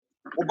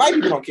White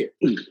people don't care.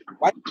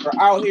 White people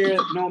are out here,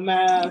 no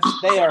mask.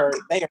 They are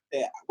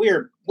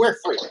we're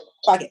free.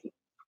 Fuck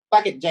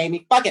it,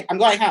 Jamie. Fuck it. I'm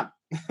going home.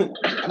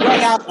 I'm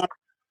going out. I'm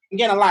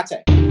getting a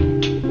latte.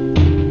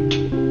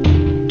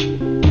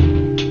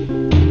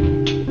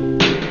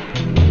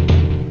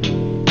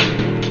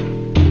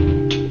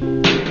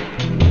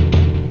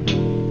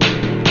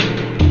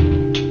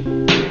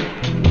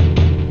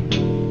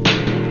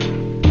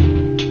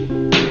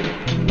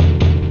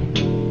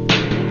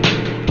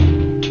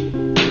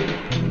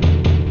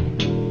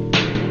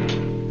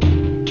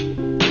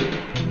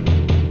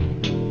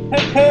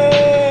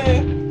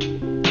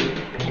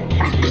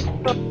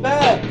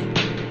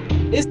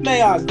 It's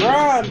May's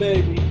grind,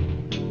 baby.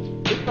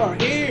 We are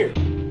here.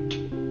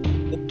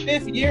 The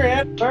 5th year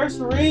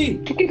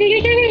anniversary.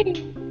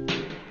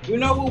 You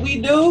know what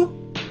we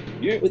do?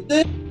 Yeah. With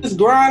this, is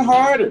grind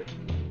harder.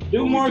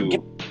 Do more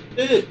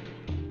shit.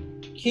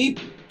 Keep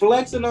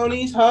flexing on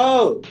these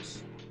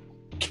hoes.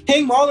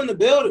 King Mall in the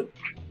building.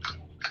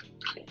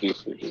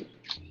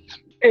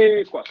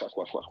 Hey, squash.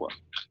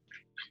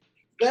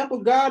 Sample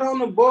God on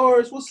the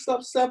boards. What's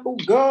up, Sample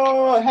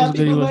God?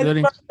 Happy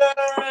belated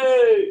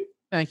birthday.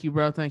 Thank you,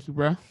 bro.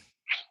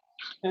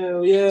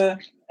 Hell yeah.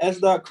 S.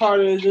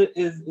 Carter is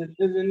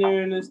in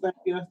there in this thing.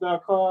 S.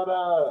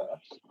 Carter.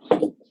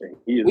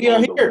 We are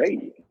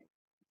here.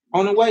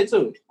 On the way,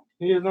 too.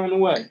 He is on the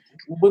way.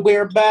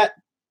 We're back.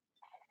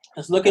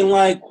 It's looking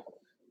like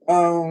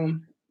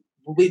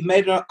we've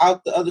made it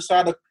out the other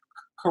side of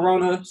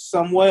Corona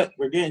somewhat.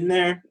 We're getting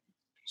there.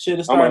 Shit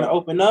is starting to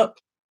open up.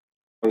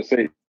 I was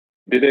say,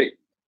 did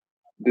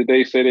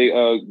they say they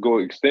go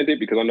extend it?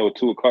 Because I know at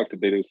 2:00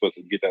 today they were supposed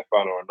to get that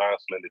final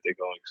announcement that they're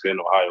going to extend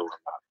Ohio or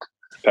not.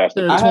 Past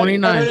the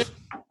 29th.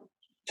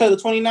 To the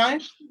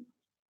 29th?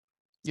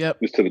 Yep.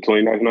 It's to the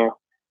 29th now?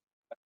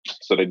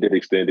 So they did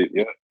extend it,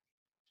 yeah.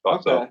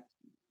 Okay. So,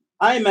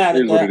 I ain't mad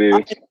at that. What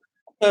it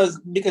is.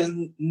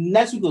 Because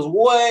next week was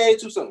way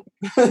too soon.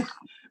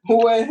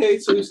 Way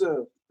too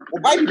soon.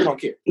 Well, white people don't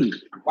care.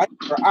 White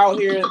people are out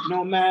here,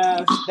 no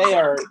mask. They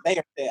are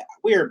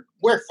we're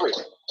free.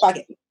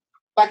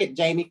 Fuck it,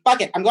 Jamie. Fuck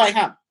it. I'm going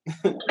home.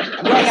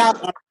 I'm going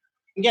out. I'm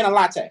getting a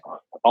latte.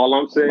 All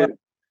I'm saying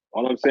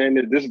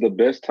is this is the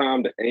best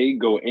time to A,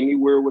 go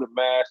anywhere with a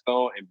mask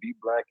on and be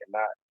black and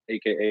not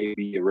AKA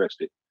be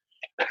arrested.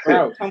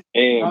 Bro,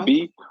 and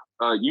B,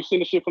 you seen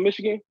the shit from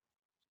Michigan?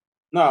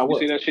 No, you what?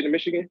 seen that shit in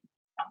Michigan?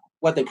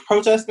 What, they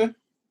protesting?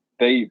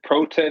 They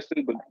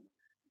protesting, but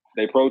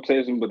they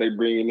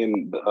bringing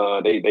in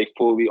they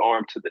fully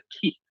armed to the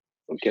teeth.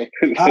 Okay,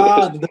 the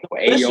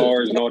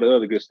ARs and all the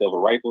other good stuff,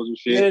 rifles and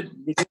shit.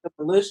 Yeah, the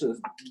militias.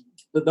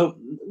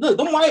 Look,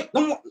 them white. I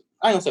ain't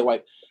gonna say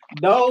white.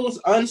 Those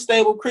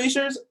unstable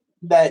creatures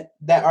that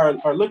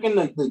are looking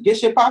to get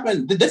shit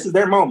popping. This is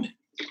their moment.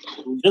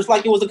 Just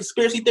like it was a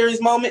conspiracy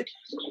theories moment.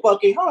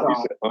 Fucking hold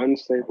on.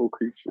 Unstable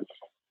creatures.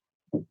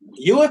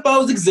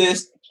 UFOs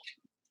exist.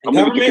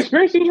 The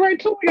conspiracy was right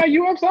too. We got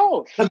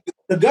UFOs.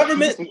 The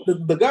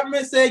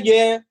government said,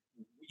 yeah,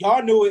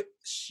 y'all knew it.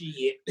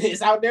 Shit,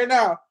 it's out there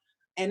now.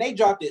 And they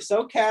dropped it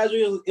so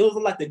casual. It was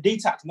like the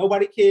detox.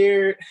 Nobody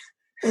cared.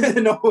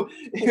 No,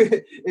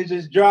 it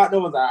just dropped. It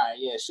was all right.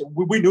 Yeah, shit.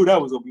 We knew that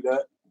was gonna be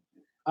that.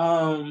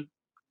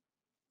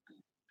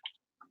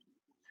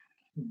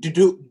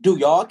 Do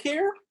y'all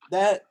care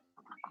that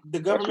the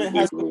government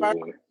has to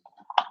find?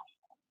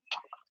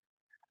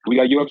 We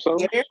got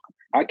UFOs.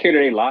 I care that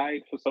they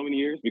lied for so many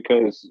years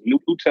because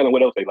who telling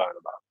what else they lying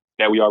about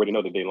that we already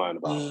know that they lying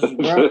about.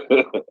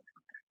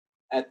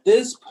 At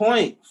this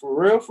point,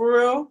 for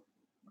real,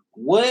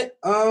 what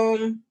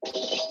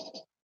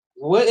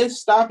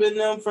is stopping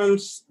them from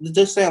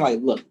just saying like,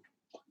 look,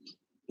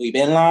 we've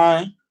been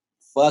lying.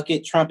 Fuck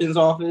it, Trump is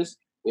office.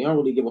 We don't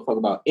really give a fuck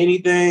about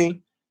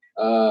anything.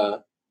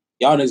 Y'all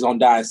niggas gonna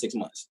die in 6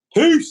 months.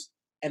 Peace.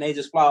 And they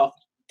just fly off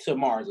to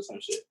Mars or some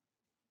shit.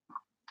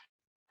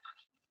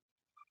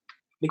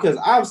 Because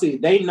obviously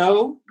they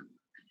know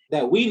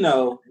that we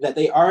know that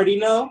they already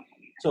know.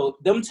 So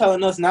them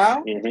telling us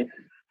now. Mm-hmm.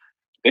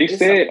 They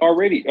said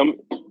already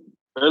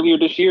earlier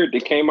this year they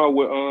came out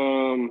with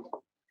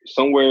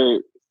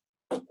somewhere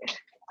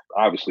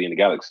obviously in the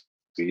galaxy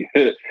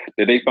that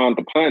they found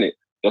the planet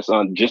that's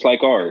just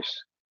like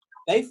ours.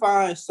 They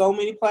find so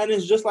many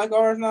planets just like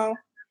ours now.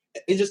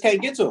 It just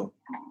can't get to them.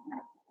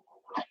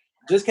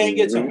 Just can't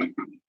get to them.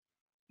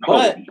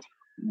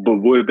 But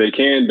what if they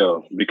can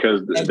though?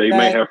 Because they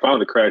may have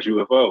found a crash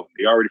UFO.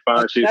 They already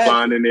found shit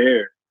flying in the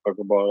air. Talk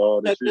about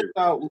all this shit.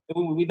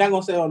 We're not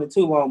gonna stay on it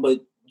too long, but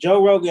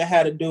Joe Rogan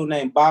had a dude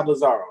named Bob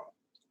Lazar.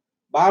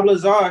 Bob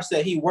Lazar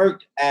said he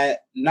worked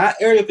at not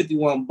Area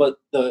 51, but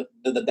the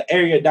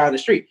area down the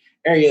street,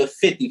 Area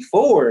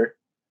 54,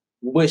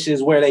 which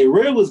is where they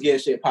really was getting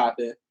shit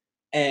popping.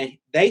 And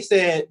they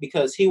said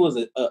because he was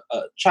a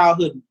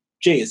childhood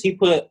genius, he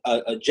put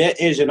a jet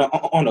engine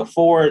on a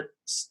Ford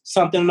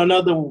something or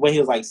another when he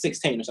was like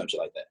 16 or something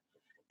like that.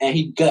 And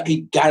he got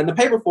in the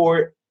paper for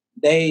it.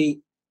 They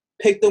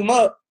picked him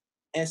up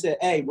and said,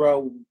 hey,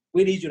 bro,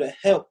 we need you to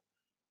help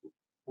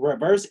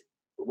reverse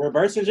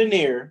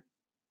engineer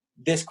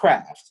this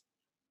craft.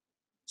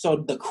 So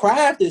the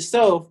craft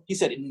itself, he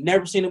said, he'd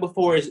never seen it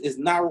before. It's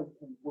not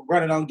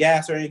running on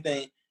gas or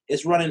anything.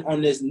 It's running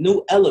on this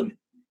new element.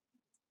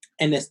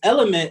 And this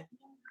element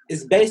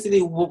is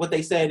basically what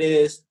they said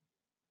is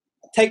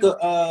take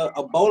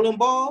a bowling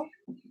ball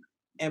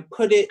and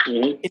put it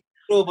in the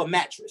middle of a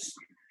mattress.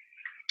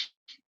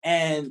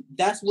 And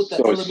that's what the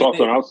so element it's soft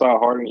is. on the outside,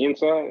 hard on the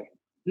inside?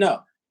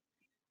 No.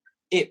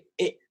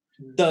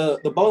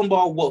 The bowling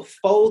ball will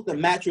fold the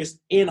mattress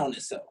in on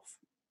itself.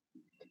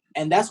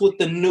 And that's what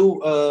the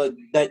new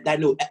that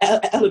new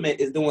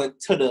element is doing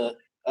to the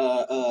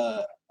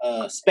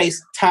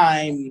space.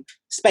 Basically,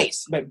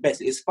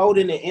 it's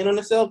folding it in on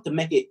itself to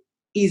make it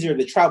easier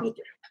to travel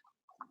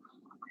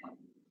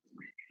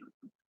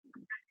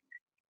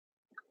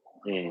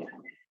through.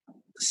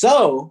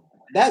 So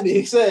that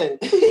being said,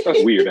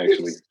 that's weird.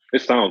 Actually,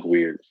 it sounds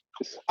weird.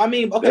 I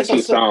mean, okay, that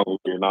shit sounds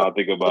weird. Now I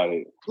think about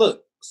it.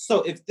 Look,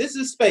 so if this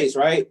is space,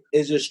 right?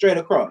 It's just straight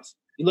across.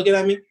 You looking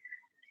at me?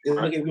 You're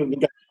looking at me.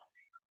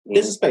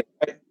 This is space,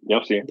 right? Yeah,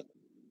 I'm seeing.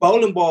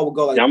 Bowling ball will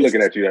go like. Yeah, I'm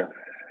looking at you. Yeah.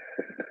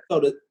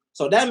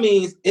 So that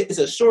means it's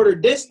a shorter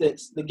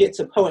distance to get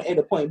to point A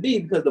to point B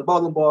because the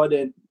bowling ball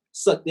then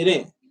sucked it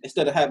in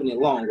instead of having it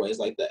long ways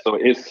like that. So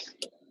it's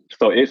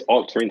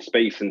altering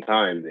space and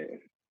time then.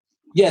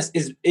 Yes,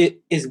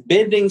 it's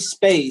bending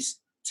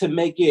space to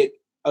make it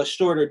a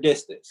shorter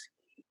distance.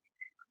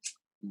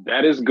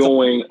 That is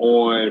going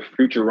on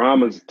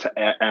Futurama's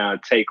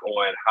take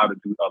on how to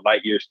do a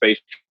light year space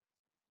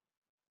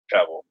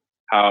travel.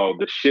 How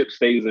the ship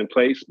stays in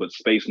place, but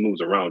space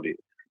moves around it.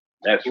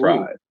 That's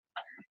right.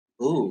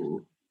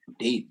 Ooh,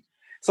 deep.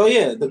 So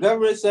yeah, the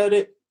government said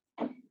it.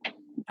 I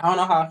don't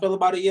know how I feel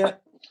about it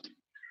yet.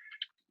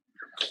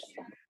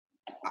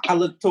 I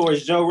look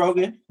towards Joe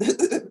Rogan.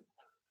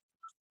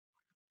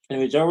 And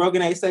when Joe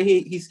Rogan ain't say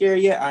he's scared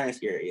yet, I ain't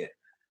scared yet.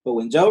 But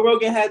when Joe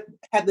Rogan had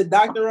the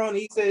doctor on and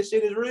he said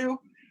shit is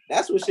real,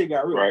 that's when shit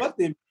got real. Right. Fuck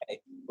them.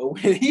 But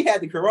when he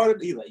had the corona,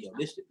 he's like, yo,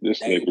 this shit. This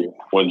nigga.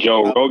 When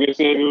Joe Rogan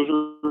said it was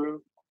real.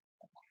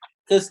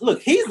 Because look,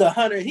 he's the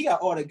hunter. He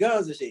got all the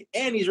guns and shit.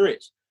 And he's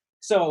rich.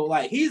 So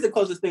like he's the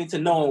closest thing to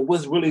knowing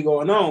what's really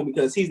going on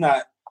because he's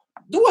not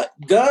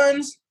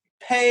guns,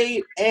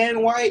 paid,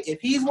 and white.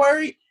 If he's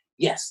worried,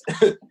 yes.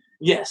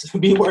 Yes,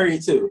 be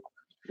worried too.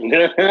 And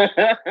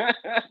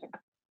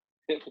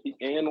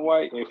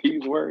white, if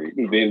he's worried,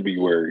 then be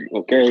worried.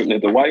 Okay. And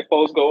if the white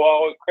folks go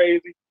all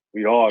crazy,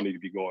 we all need to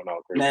be going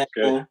all crazy.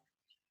 Okay.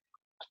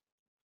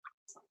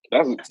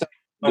 That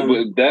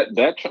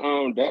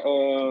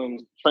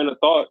train of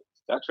thought.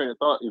 That train of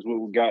thought is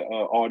when we got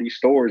all these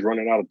stores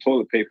running out of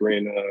toilet paper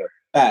and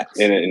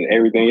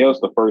everything else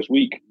the first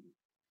week.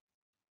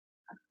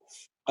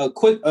 A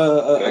quick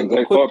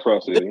thought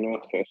process, you know. A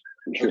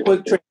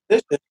quick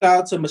transition. Shout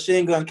out to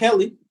Machine Gun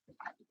Kelly.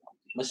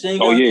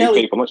 Kelly. He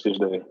paid for lunch this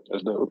day.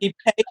 That's dope. He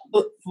paid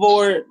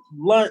for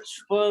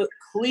lunch for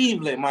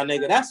Cleveland, my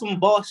nigga. That's some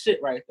boss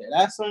shit right there.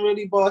 That's some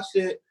really boss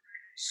shit.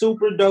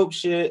 Super dope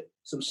shit.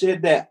 Some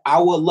shit that I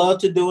would love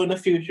to do in the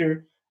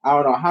future. I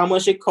don't know how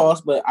much it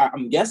costs, but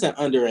I'm guessing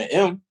under an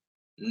M.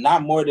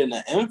 Not more than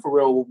an M for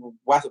real.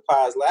 Why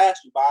supplies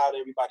last? You buy out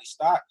everybody's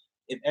stock.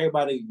 If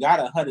everybody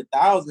got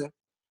 100,000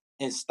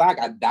 in stock,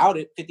 I doubt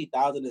it.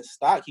 50,000 in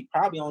stock. He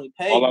probably only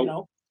paid, All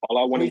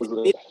I wanted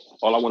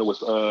was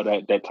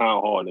that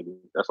town hall, nigga.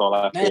 That's all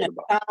I cared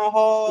about. Town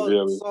hall.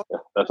 Really?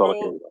 That's all I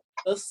cared about.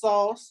 The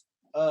sauce,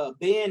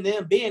 being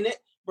it,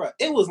 bro.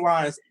 It was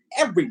lines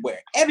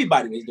everywhere.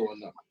 Everybody was doing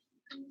them.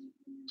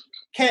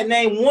 Can't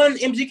name one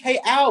MGK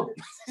album.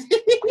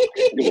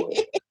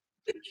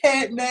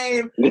 Can't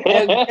name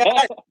a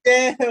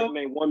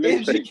goddamn one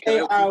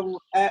MGK album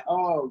at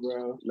all,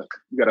 bro. No,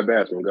 you got a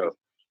bathroom, go.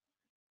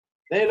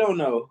 They don't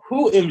know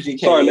who MGK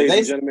is. Sorry,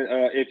 ladies and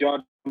gentlemen. If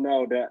y'all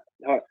know that,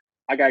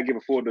 I gotta give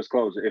a full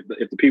disclosure.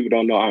 If the people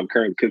don't know, I'm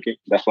currently cooking.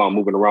 That's why I'm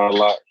moving around a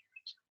lot.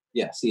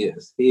 Yes, he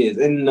is. He is.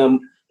 And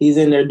he's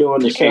in there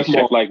doing the chef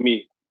chef like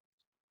me.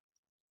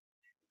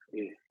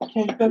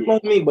 Can't chef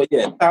like me, but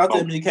yeah, shout out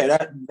to MGK.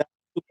 That's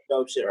super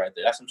dope shit right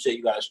there. That's some shit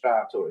you gotta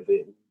strive towards.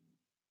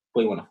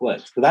 Before you want to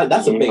flex, because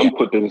that's a big.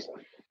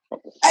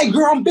 Hey,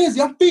 girl, I'm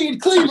busy. I'm feeding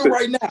Cleveland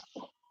right now.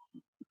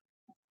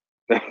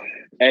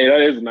 Hey,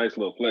 that is a nice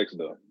little flex,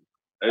 though.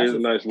 That is a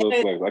nice little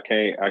flex. I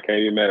can't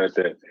be mad at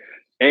that.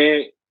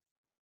 And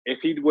if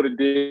he would have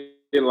did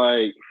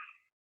like,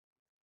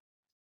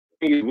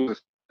 it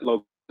was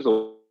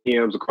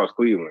BMs across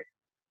Cleveland.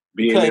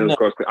 BMs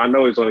across. I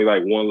know it's only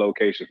like one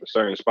location for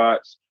certain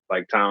spots,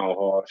 like town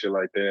hall, shit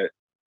like that.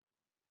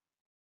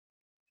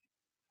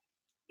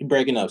 You're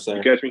breaking up, sir.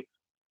 You catch me?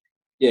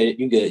 Yeah,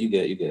 you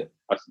good.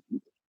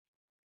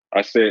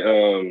 I said,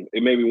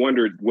 it made me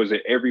wonder: was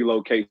it every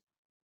location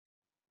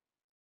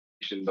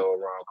though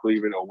around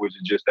Cleveland, or was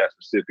it just that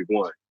specific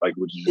one? Like,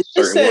 was it just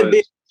certain ones?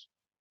 I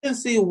didn't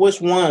see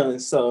which one,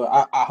 so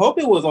I hope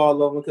it was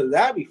all of them because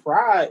that'd be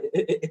fried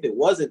if it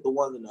wasn't the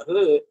ones in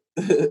the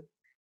hood.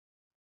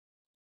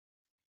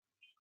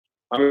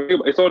 I mean,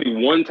 it's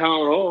only one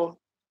town hall.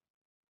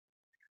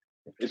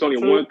 It's only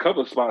one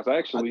couple of spots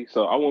actually,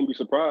 so I won't be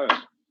surprised.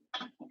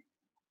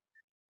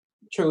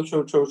 True.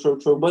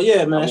 But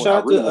yeah, man,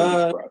 shout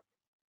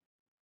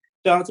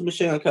out to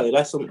Michelle and Kelly.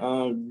 That's some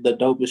the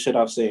dopest shit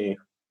I've seen.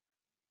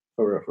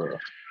 For real.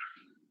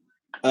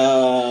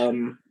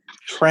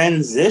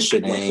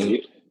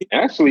 Transitioning.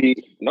 Actually,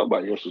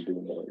 nobody else is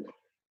doing that.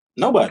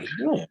 Nobody's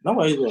doing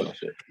that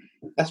shit.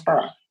 That's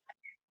fine.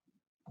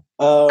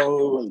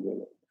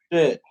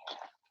 Shit.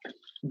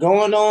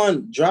 Going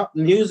on, drop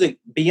music.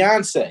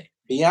 Beyonce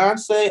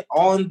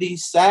on the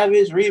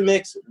Savage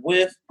remix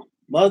with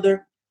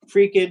mother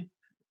freaking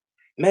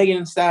Megan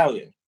Thee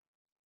Stallion.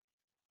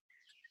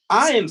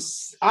 I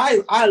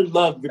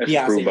love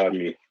Beyonce. True about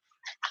me.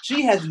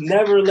 She has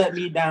never let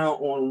me down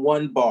on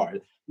one bar.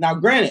 Now,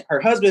 granted,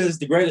 her husband is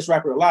the greatest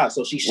rapper alive,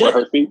 so she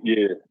should.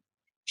 Yeah.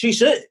 She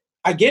should.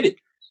 I get it.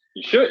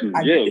 You shouldn't.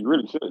 You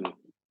really shouldn't.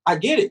 I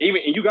get it.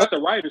 And you got the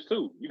writers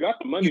too. You got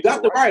the money. You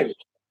got the writers.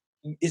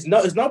 It's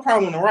no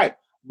problem to write,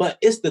 but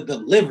it's the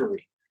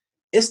delivery,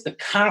 it's the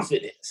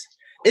confidence,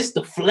 it's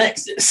the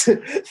flexes.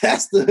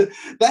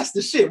 that's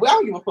the shit. Well, I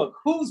don't give a fuck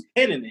who's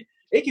penning it.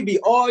 It could be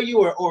all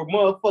you or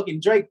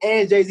motherfucking Drake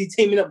and Jay-Z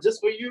teaming up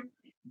just for you.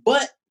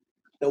 But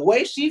the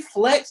way she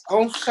flexed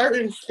on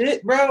certain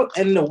shit, bro,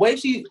 and the way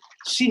she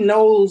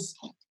knows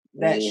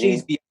that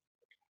she's the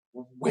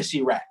when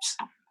she raps.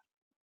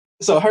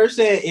 So her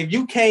saying if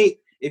you can't,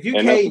 that's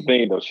the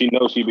thing though. She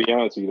knows she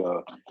Beyonce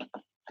though.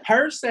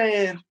 Her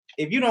saying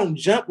if you don't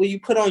jump when you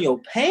put on your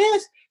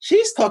pants,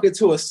 she's talking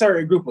to a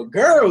certain group of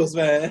girls,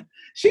 man.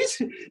 She's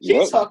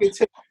talking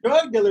to the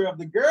drug dealer of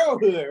the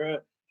girlhood. Right?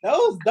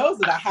 Those are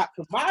the hot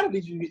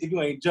commodities if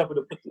you ain't jumping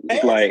to put the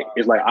pants on.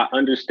 It's like I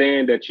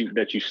understand that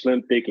you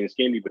slim, thick, and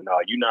skinny, but no,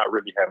 you're not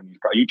really having these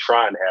problems. You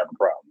trying to have a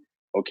problem.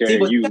 Okay?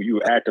 See,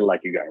 you acting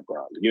like you got a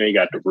problem. You ain't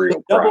got the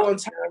real problem.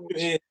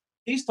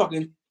 He's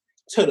talking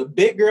to the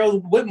big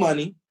girls with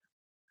money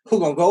who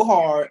gonna go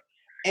hard.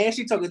 And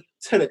she talking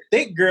to the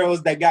thick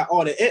girls that got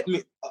all the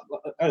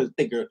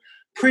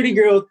pretty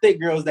girls, thick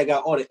girls that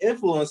got all the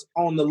influence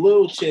on the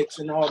little chicks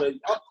and all the.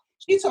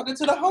 She's talking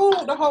to the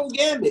whole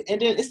gambit,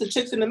 and then it's the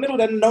chicks in the middle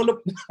that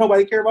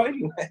nobody care about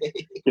anyway.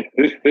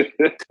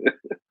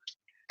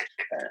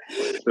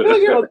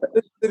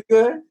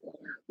 Good.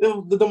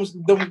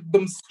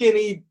 Them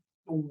skinny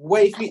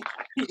wavy.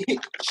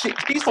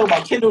 She's talking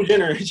about Kendall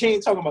Jenner. She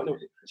ain't talking about no.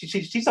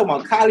 She's talking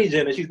about Kylie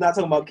Jenner. She's not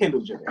talking about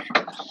Kendall Jenner.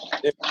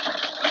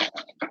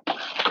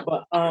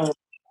 But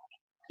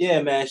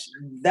yeah, man,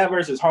 that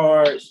verse is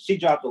hard. She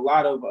dropped a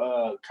lot of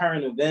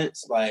current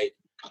events like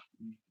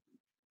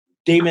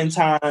Demon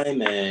Time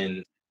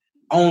and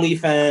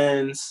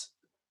OnlyFans.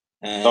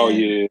 And oh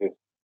yeah,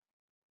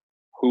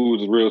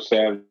 who's real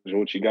savage?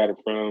 What she got it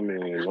from,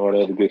 and all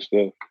that other good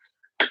stuff.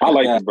 I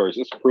like the verse.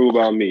 It's Prove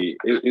on Me.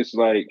 It's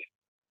like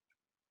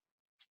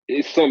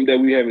it's something that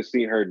we haven't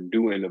seen her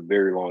do in a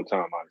very long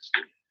time,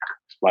 honestly.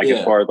 Like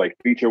as far as like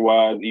feature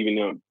wise,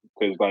 even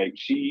because like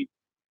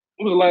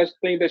what was the last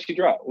thing that she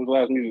dropped? What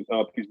was the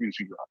last piece of music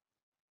she dropped?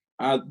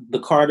 The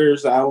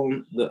Carter's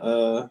album.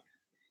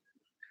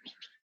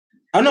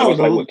 I know. It was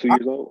like 2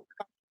 years old.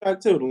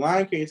 Too. The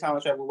Lion King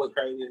soundtrack was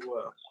crazy as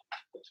well.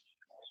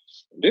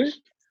 Did it?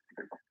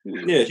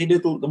 Yeah, she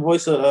did the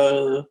voice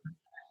of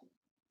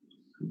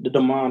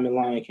the mom in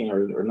Lion King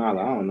or not.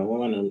 I don't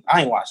know.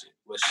 I ain't watched it,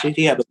 but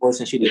she had the voice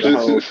and she did the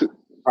whole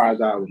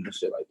prize album and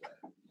shit like that.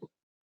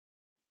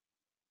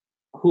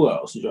 Who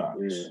else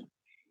dropped? Yeah.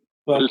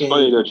 It's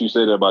funny that you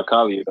say that about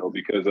Kylie though,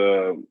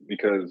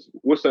 because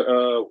what's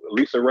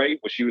Lisa Ray,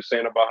 what she was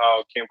saying about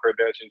how Kim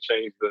Kardashian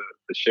changed the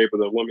shape of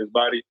the woman's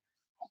body,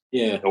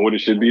 and what it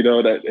should be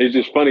though. That it's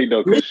just funny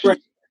though, because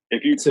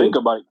if you think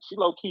about it, she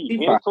low key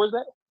hands towards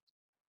that.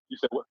 You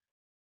said what?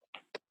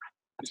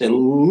 I said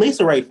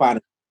Lisa Ray fine,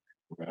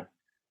 bro.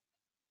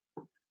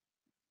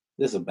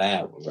 This is a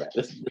bad one, bro.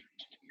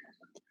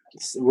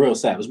 It's real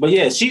savage, but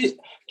yeah,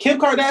 Kim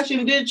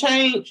Kardashian did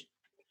change.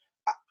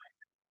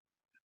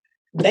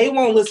 They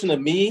won't listen to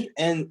me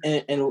and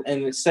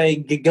say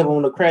give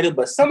them the credit,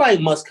 but somebody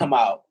must come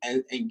out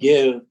and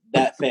give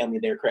that family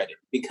their credit,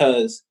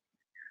 because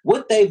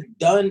what they've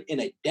done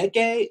in a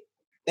decade,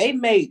 they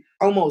made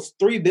almost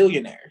 3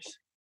 billionaires.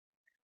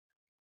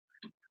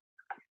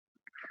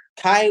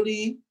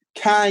 Kylie,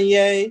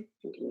 Kanye,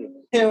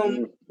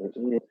 him,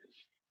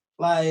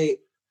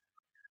 like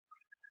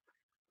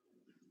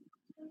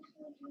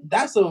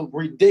that's a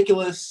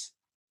ridiculous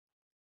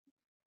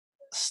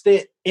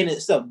stint in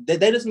itself. They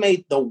just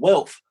made the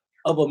wealth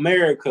of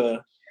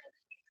America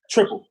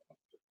triple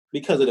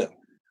because of them.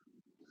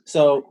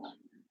 So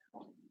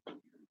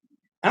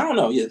I don't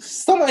know. Yeah,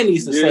 somebody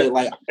needs to say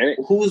like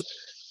who's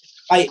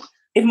like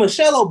if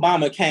Michelle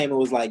Obama came and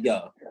was like,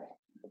 "Yo,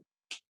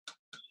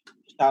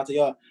 shout out to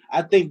y'all,"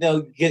 I think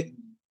they'll get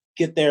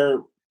their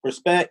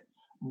respect.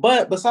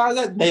 But besides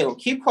that, they'll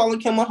keep calling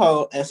Kim a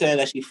hoe and saying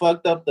that she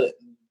fucked up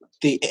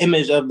the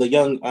image of the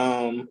young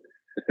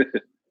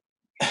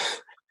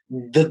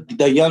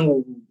the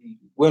young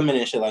women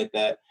and shit like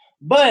that.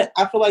 But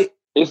I feel like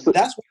that's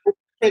what's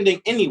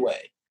trending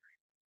anyway.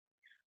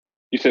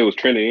 You said it was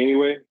trending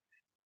anyway?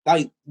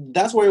 Like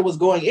that's where it was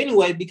going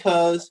anyway,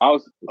 because I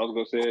was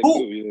gonna say it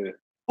too, yeah.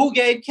 Who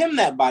gave Kim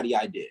that body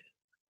idea?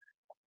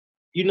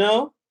 You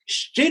know,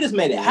 she just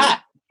made it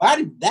hot.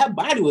 That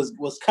body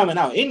was coming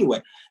out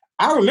anyway.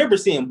 I remember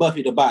seeing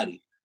Buffy the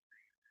Body.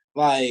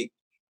 Like,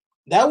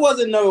 that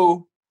wasn't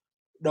no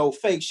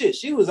fake shit.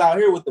 She was out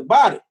here with the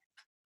body.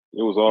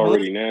 It was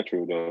already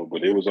natural though,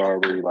 but it was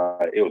already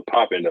like it was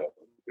popping up.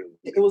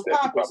 It was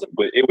popping,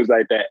 but it was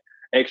like that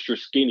extra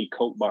skinny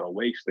coat by the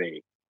waist thing.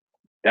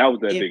 That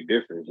was that big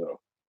difference though.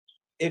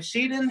 If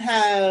she didn't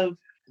have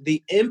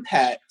the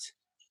impact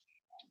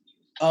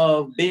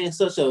of being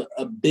such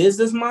a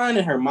business mind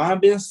and her mom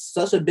being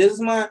such a business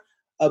mind,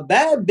 a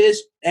bad bitch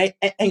ain't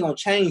gonna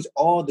change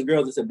all the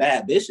girls into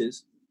bad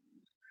bitches.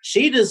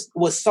 She just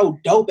was so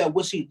dope at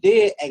what she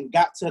did and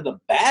got to the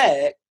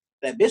bag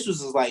that bitch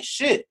was just like,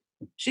 shit.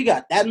 She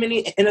got that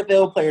many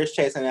NFL players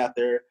chasing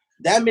after her,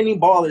 that many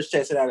ballers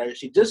chasing after her.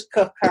 She just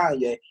cuffed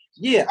Kanye.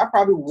 Yeah, I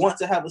probably want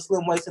to have a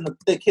slim waist and the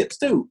thick hips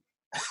too.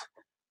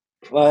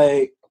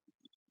 Like,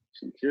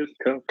 she just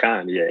cuffed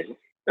Kanye.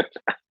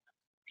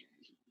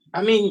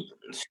 I mean,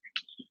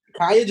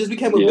 Kanye just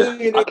became a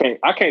billionaire.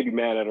 I can't be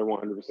mad at her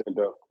 100%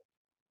 though.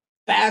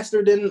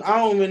 Faster than, I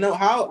don't even know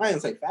how. I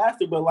didn't say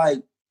faster, but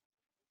like,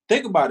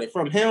 think about it.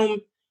 From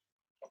him,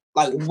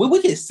 like we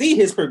can see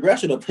his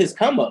progression of his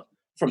come up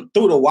from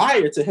Through the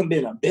Wire to him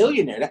being a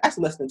billionaire. That's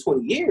less than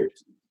 20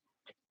 years.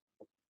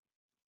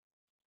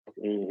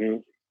 Mm-hmm.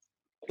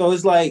 So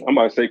it's like, I'm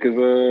about to say, because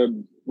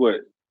what,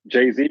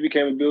 Jay-Z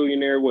became a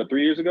billionaire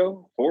 3 years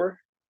ago? 4?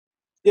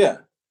 Yeah.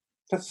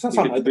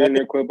 Something like the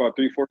billionaire club about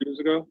 3-4 years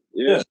ago.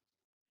 Yeah.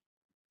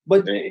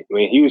 But I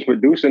mean, he was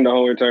producing the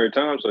whole entire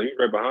time, so he's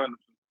right behind him.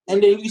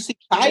 And then you see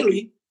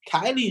Kylie.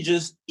 Kylie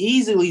just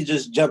easily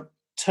just jumped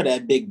to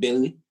that big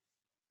Billy.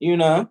 You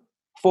know,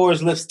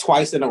 Forbes lifts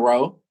twice in a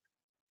row.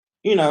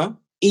 You know,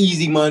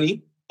 easy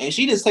money, and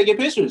she just taking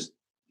pictures.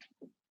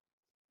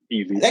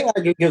 Easy. They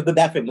gotta give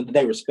that family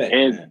they respect.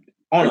 And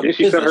then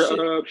she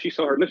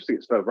saw her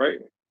lipstick stuff, right?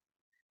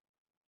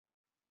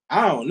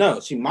 I don't know.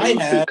 She might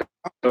have.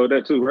 So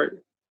that too, right?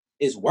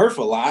 It's worth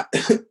a lot.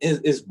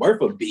 it's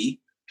worth a B.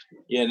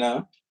 You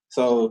know,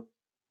 so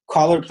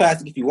call her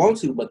plastic if you want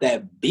to, but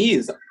that B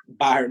is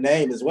by her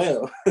name as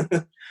well.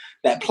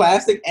 That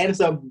plastic and it's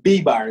a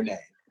B by her name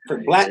for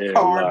black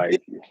card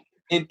like,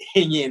 in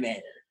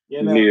there.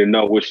 You need to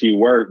know what she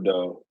worked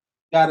though.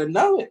 Gotta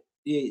know it.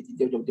 You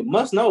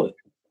must know it.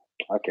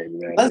 I can't.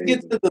 Let's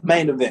get to the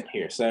main event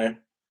here, sir.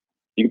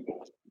 The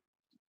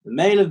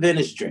main event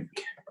is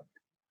Drake.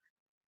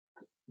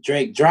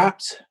 Drake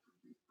dropped,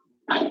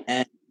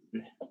 and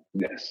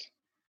yes,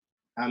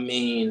 I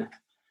mean,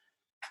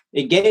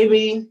 it gave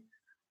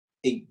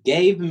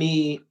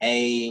me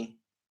a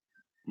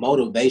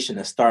motivation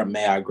to start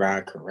May I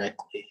Grind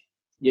correctly.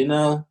 You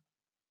know,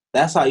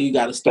 that's how you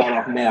got to start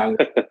off May I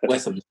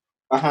with some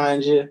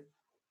behind you,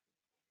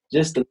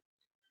 just to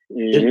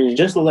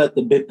let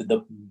the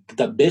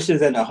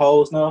bitches and the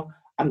hoes know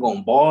I'm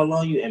gonna ball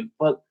on you and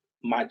fuck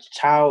my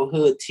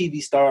childhood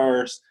TV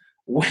stars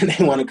when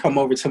they want to come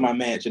over to my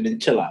mansion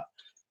and chill out.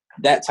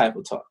 That type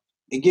of talk.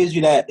 It gives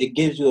you that. It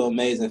gives you an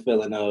amazing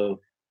feeling of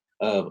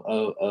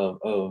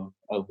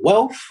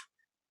wealth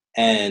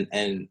and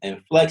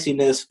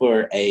flexiness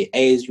for a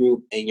age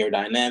group in your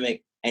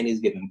dynamic. And he's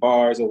giving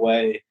bars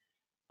away.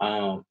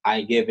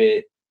 I give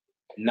it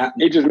not.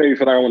 It just made me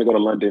feel like I want to go to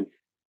London.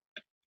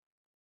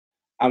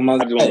 I just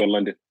want to go to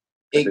London.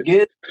 It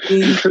gives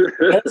me.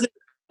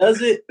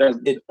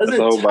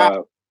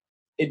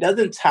 It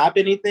doesn't top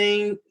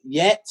anything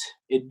yet.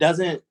 It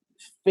doesn't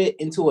fit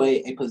into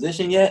a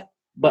position yet.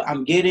 But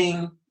I'm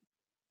getting.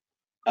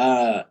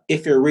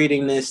 If you're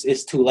reading this,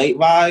 it's too late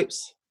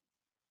vibes.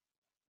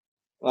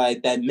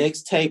 Like that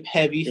mixtape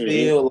heavy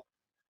feel.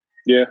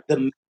 Yeah.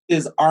 The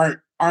mixes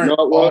aren't.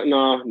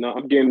 No,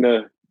 I'm getting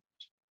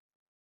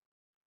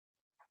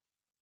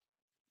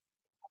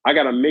I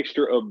got a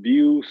mixture of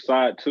View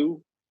Side 2.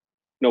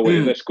 No, wait,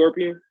 is that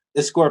Scorpion?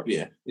 It's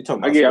Scorpion. You're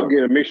talking about I'm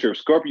getting a mixture of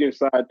Scorpion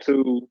Side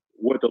 2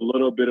 with a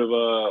little bit of that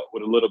though.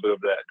 With a little bit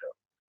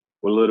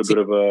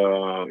of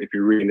if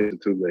you're reading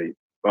it too late.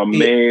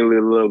 Mainly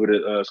a little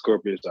bit of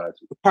Scorpion Side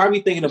 2.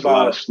 Probably thinking about a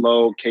lot of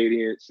slow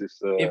cadence. It's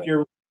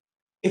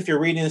if you're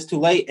reading this too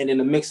late, and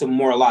then a mix of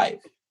More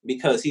Life,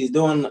 because he's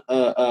doing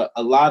a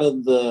lot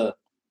of the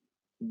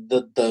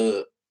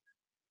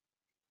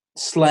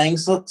slang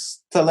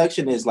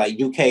selection is like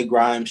UK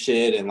grime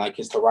shit and like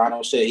his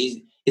Toronto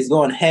shit. He's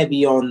going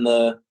heavy on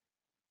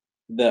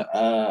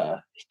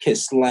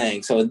his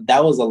slang. So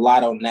that was a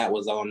lot on that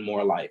was on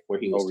More Life where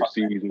he was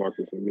overseas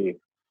market for me.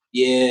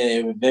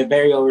 Yeah,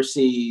 very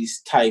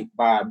overseas type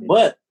vibe.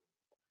 But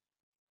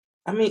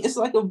I mean, it's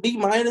like a B-,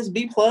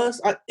 B+.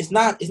 It's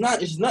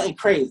nothing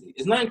crazy.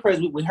 It's nothing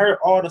crazy. We heard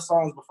all the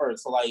songs before,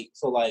 so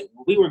like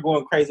we were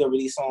going crazy over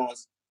these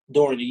songs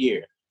during the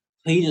year.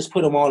 He just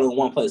put them all in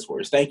one place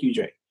for us. Thank you,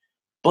 Drake.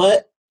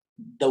 But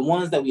the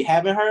ones that we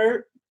haven't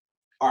heard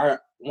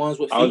are ones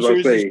with features. I was about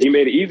to say, he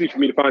made it easy for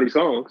me to find these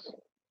songs.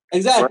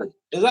 Exactly. Right.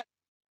 Exactly.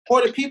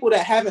 For the people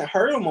that haven't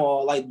heard them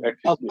all, like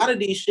a lot of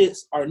these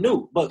shits are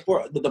new. But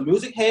for the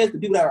music heads, the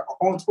people that are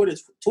on Twitter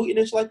tweeting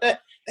and shit like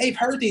that, they've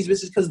heard these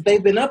bitches because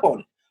they've been up on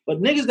it.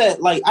 But niggas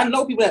that like, I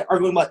know people that are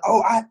going like,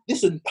 oh,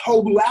 this is a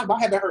whole new album.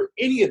 I haven't heard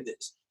any of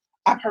this.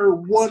 I've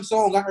heard one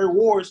song. I heard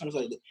War or something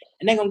like that,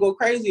 and they're gonna go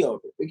crazy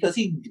over it because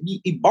he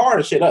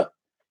barring shit up.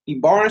 He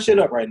barring shit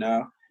up right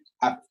now.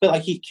 I feel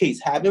like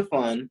he's having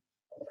fun,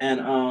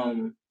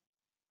 and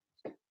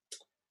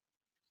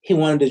he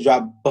wanted to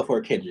drop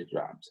before Kendrick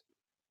drops.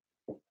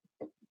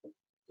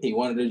 He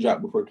wanted to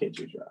drop before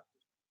Kendrick dropped.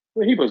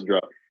 When he was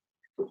dropped.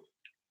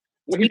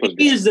 He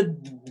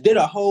did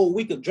a whole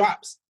week of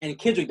drops, and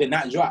Kendrick did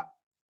not drop.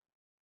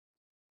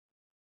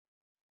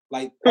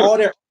 Like, all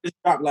their artists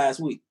dropped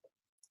last week.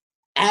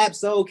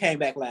 Absol came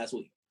back last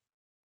week.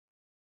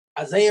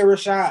 Isaiah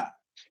Rashad.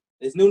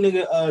 This new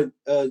nigga,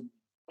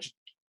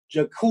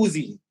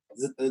 Jacuzzi.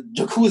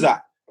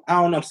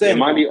 I don't know. I'm saying.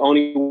 Am I the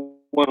only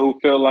one who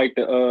feel like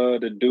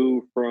the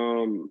dude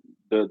from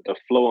the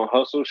Flow and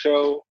Hustle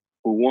show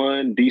who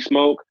won, D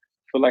Smoke,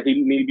 feel like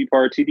he need to be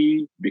part of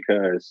TDE?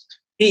 Because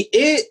he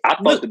is. I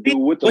thought the dude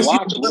with the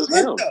locks was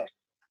him.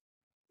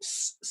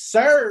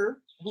 Sir,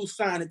 who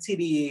signed to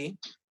TDE,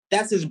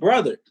 that's his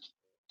brother.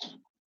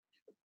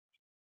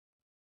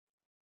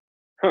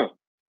 Huh.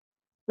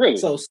 Really?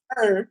 So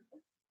Sir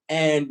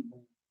and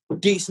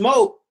D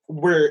Smoke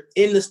were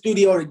in the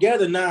studio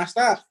together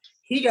nonstop.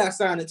 He got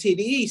signed to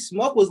TDE.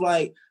 Smoke was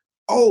like,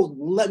 oh,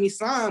 let me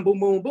sign, boom,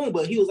 boom, boom.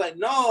 But he was like,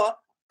 no,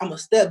 I'm going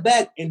to step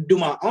back and do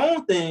my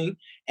own thing.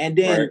 And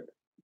then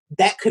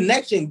that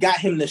connection got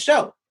him the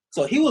show.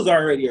 So he was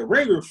already a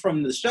ringer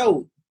from the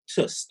show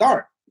to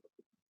start.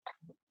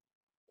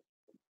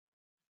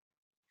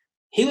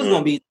 He was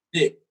going to be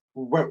big.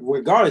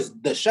 Regardless,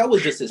 the show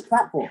was just his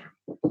platform.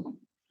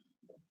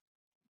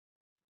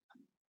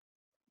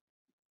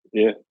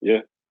 Yeah.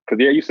 Because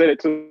you said it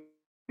too.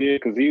 Yeah,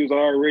 because he was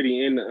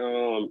already in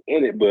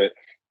it, but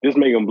this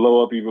make him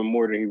blow up even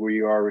more than where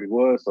he already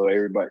was. So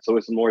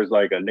it's more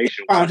like a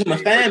nationwide found him a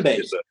fan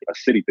base, just a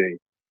city thing.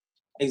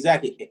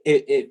 Exactly.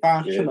 It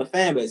found him a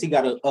fan base. He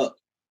got a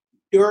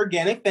pure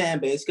organic fan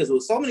base because there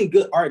was so many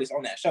good artists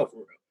on that show for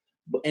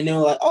real. And they were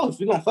like, oh, if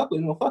we're gonna fuck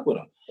with him, we're gonna fuck with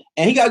him.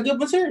 And he got good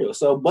material.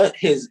 So, but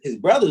his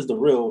brother's the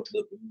real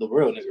nigga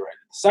right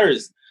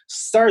now.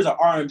 Sir's an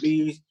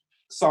R&B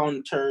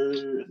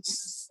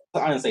songstress.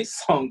 I didn't say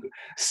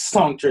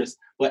songstress,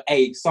 but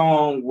a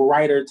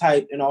songwriter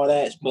type and all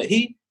that. But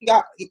he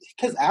got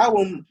his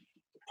album,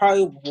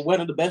 probably one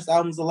of the best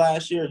albums of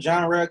last year.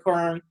 John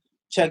Redcorn,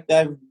 check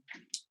that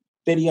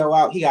video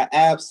out. He got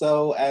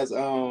Absol as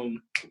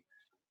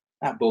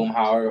not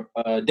Boomhauer,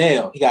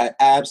 Dale. He got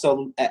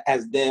Absol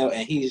as Dale,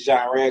 and he's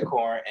John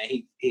Redcorn,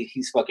 and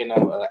he's fucking up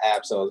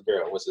Absol's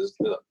girl, which is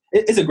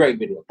it's a great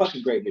video,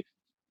 fucking great video.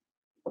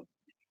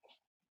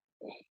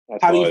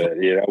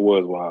 That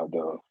was wild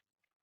though.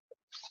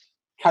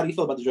 How do you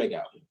feel about the Drake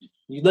album?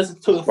 You listen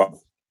to it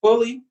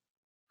fully?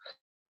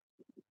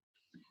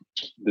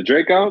 The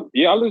Drake album?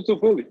 Yeah, I listen to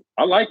it fully.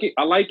 I like it.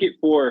 I like it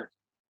for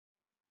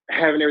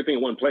having everything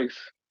in one place.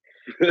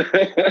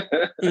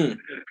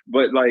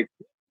 But like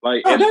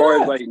as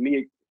far as like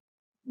me,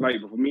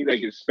 like for me,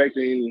 like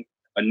expecting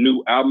a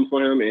new album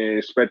for him and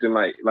expecting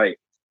like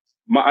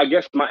I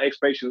guess my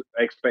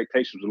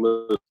expectations a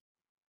little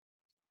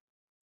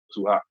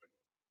too high,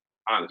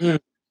 honestly.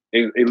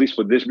 At least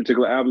for this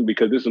particular album,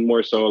 because this is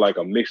more so like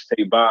a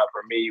mixtape vibe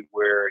for me,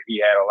 where he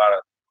had a lot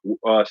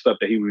of stuff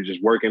that he was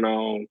just working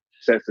on,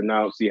 testing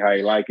out, see how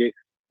he like it.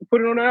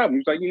 Put it on the album.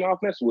 He's like, I'll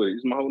mess with it.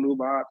 It's my whole new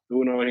vibe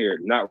doing on here.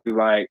 Not really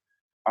like,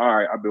 all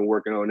right, I've been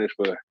working on this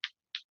for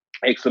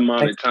X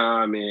amount of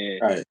time,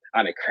 and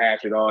I done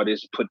crafted all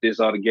this, put this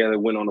all together,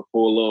 went on a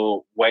full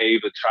little wave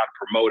of trying to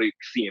promote it,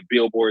 seeing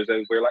billboards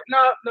everywhere. Like,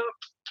 no.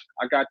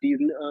 I got these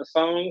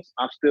songs.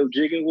 I'm still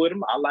jigging with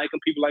them. I like them.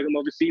 People like them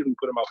overseas, and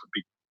put them out for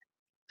people.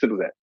 Simple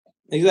as that.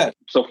 Exactly.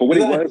 So for what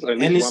it was, at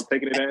least what I'm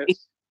taking it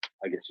as,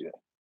 I guess, yeah.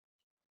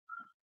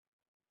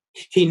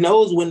 He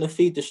knows when to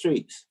feed the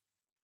streets.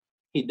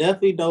 He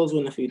definitely knows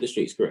when to feed the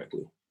streets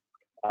correctly.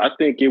 I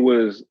think it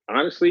was,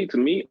 honestly, to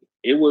me,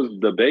 it was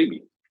the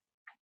baby.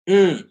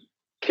 I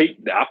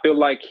feel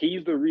like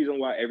he's the reason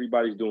why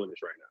everybody's doing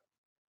this right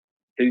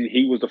now.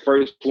 He was the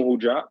first one who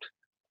dropped,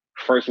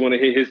 first one to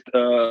hit his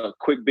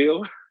quick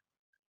bill,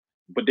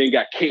 but then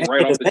got kicked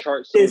right off the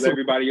charts so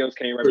everybody else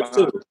came right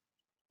behind.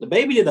 The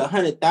baby did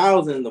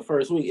 100,000 in the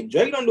first week. If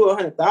Drake don't do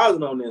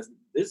 100,000 on this,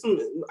 it's some,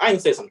 I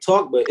ain't say some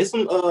talk, but it's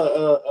some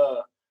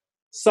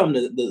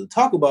something to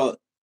talk about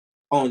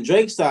on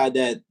Drake's side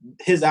that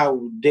his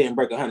album didn't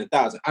break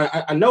 100,000.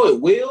 I know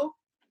it will,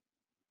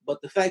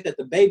 but the fact that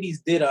the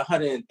babies did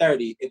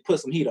 130, it put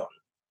some heat on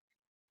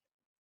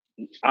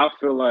it. I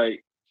feel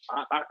like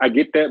I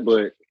get that,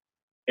 but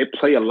it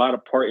play a lot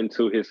of part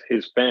into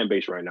his fan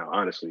base right now,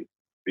 honestly,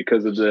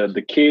 because of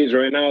the kids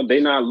right now. They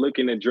not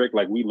looking at Drake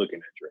like we looking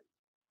at Drake.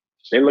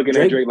 They're looking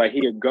at Drake like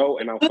he'll go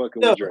and I'm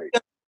fucking with Drake.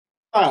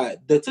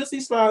 The Tootsie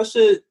Slide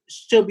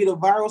should be the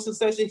viral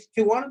sensation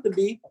he wanted to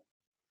be.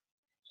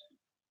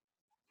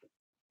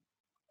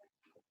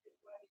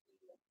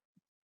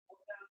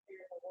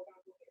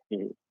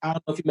 I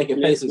don't know if you're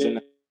making faces or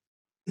not.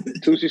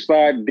 Tootsie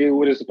Slide did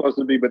what it's supposed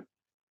to be, but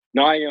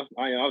no, I am.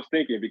 I was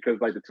thinking because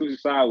like the Tootsie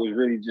Slide was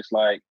really just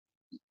like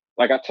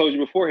like I told you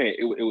beforehand,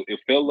 it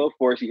felt a little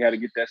forced. He had to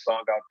get that song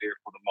out there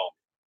for the moment.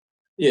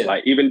 Yeah.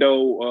 Like even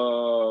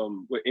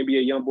though what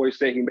NBA YoungBoy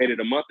said he made it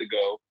a month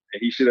ago,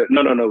 and he should have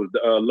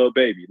Lil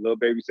Baby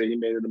said he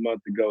made it a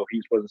month ago.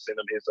 He's supposed to send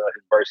him his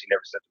verse. He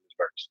never sent him his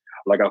verse.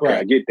 Like, okay,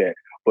 I get that,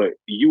 but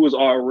you was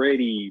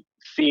already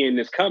seeing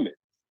this coming.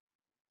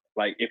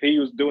 Like if he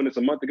was doing this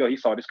a month ago, he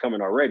saw this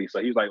coming already. So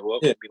he was like, well,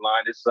 let me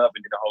line this up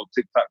and do the whole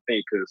TikTok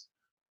thing because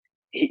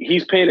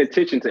he's paying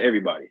attention to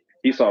everybody.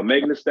 He saw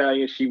Megan Thee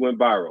Stallion, she went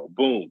viral.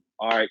 Boom.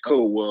 All right,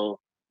 cool. Well,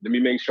 let me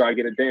make sure I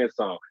get a dance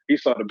song. He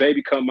saw the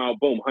baby come out,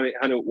 boom,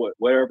 100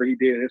 whatever he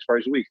did in his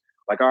first week.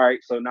 Like, all right,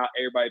 so now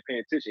everybody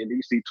paying attention. And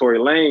you see Tory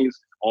Lanez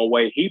on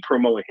way he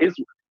promoting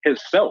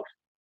himself.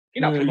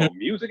 He not promoting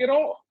music at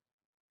all.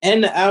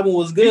 And the album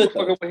was good.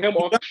 People fucking with him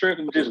off the strip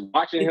and just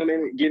watching him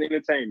and getting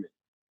entertainment.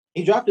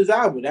 He dropped his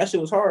album. That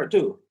shit was hard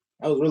too.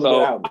 That was really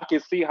good album. I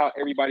can see how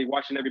everybody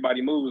watching everybody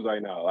moves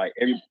right now. Like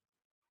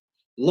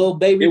Lil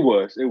Baby. It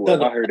was.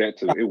 I heard that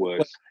too. It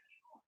was.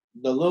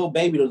 The Lil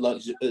Baby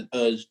Deluxe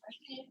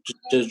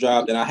just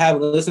dropped, and I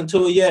haven't listened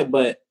to it yet,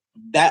 but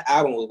that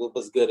album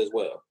was good as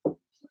well.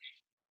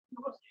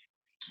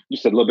 You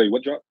said Lil Baby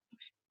what dropped?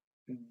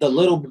 The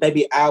Lil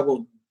Baby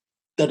album,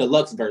 the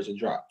deluxe version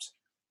dropped.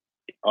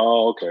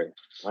 Oh, okay.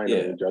 I know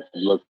he dropped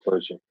the deluxe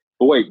version.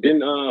 But wait,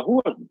 didn't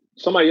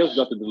somebody else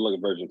dropped the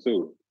deluxe version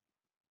too?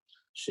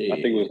 Shit. I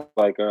think it was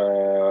like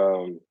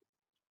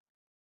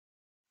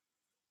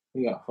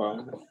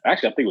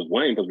actually, I think it was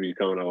Wayne supposed to be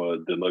coming on a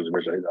deluxe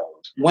version of his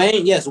album.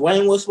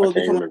 Wayne was supposed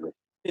to be coming on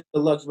the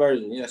deluxe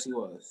version. Yes, he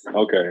was.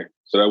 Okay,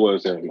 so that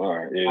was him. All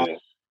right, yeah.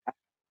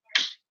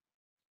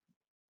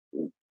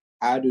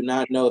 I do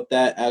not know if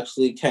that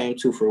actually came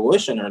to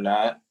fruition or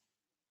not,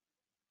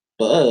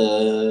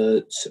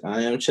 but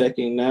I am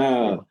checking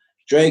now.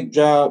 Drake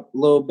dropped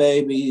Lil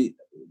Baby,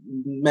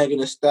 Megan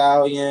Thee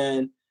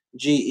Stallion,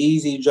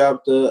 G-Eazy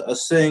dropped a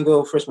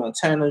single, Fresh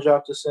Montana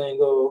dropped a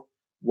single,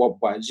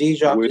 YG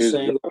dropped a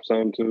single. Dropped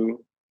something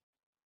too.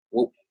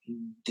 Well,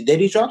 did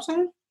he drop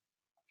something?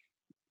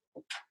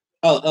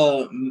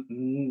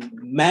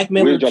 Mac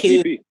Miller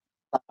Kid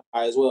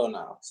as well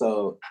now.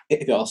 So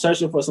if y'all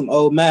searching for some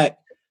old Mac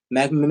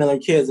Miller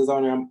Kids is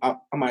on there, I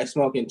might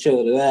smoke and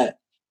chill to that.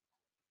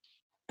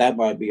 That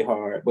might be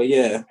hard, but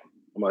yeah.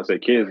 I'm about to say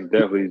Kids is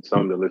definitely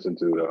something to listen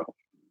to though.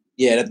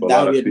 Yeah, a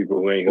lot of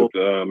people who ain't hooked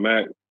to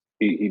Mac,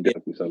 he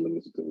definitely something to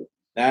listen to.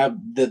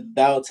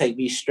 That'll take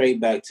me straight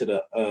back to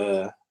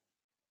the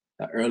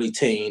early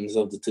teens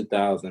of the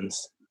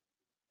 2000s.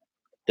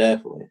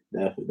 Definitely.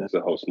 That's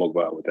a whole smoke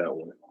vibe with that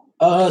one.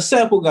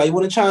 Sample guy, you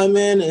want to chime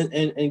in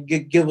and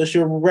give us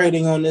your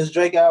rating on this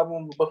Drake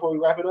album before we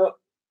wrap it up?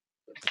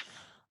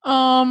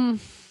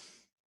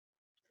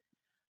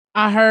 I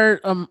heard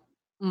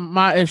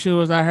my issue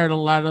was I heard a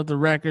lot of the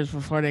records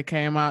before they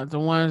came out. The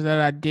ones that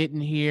I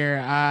didn't hear,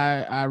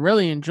 I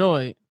really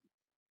enjoyed.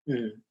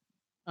 But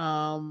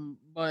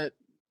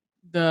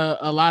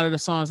a lot of the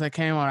songs that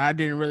came out, I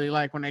didn't really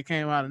like when they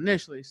came out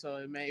initially, so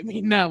it made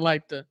me not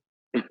like the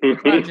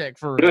project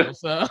for real.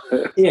 So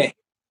yeah,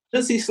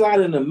 just he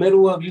slide in the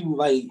middle of you,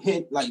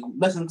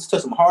 listen to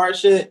some hard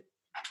shit,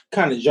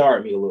 kind of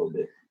jarred me a little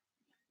bit.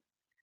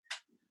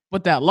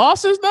 But that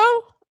Losses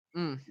though,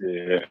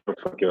 yeah,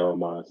 fuck your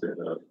mindset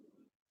up.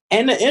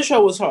 And the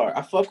intro was hard.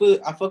 I fuck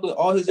with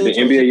all his intros.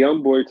 The NBA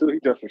YoungBoy too, he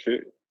dropped some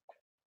shit.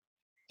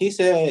 He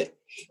said,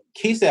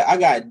 I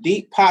got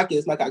deep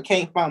pockets like I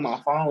can't find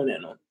my phone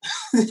in them.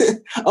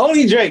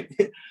 Only Drake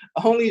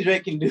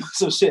can do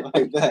some shit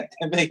like that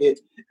and make it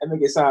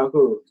sound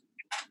cool.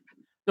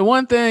 The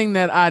one thing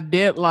that I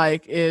did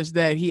like is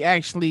that he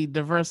actually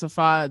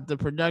diversified the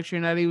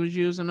production that he was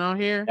using on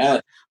here.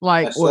 Yeah,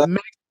 like with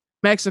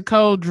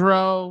Mexico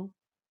Dro,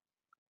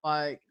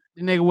 like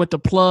the nigga with the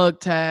plug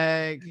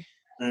tag.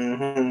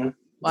 Mm-hmm.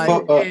 Like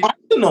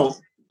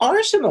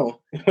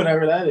Arsenal,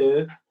 whatever that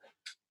is.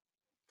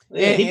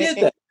 Yeah, he did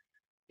that.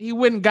 He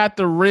went and got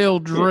the real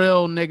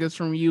drill niggas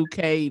from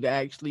UK to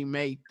actually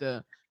make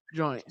the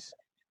joints.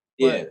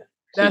 Yeah. But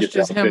that's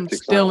just him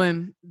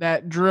stealing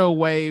that drill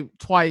wave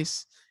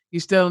twice.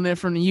 He's stealing it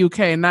from the UK,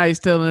 and now he's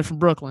stealing it from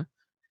Brooklyn.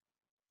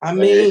 I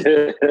mean,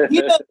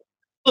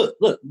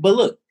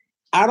 look,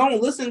 I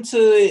don't listen to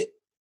it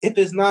if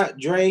it's not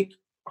Drake,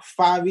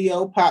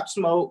 5EO, Pop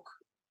Smoke,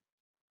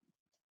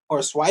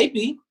 or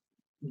Swipey.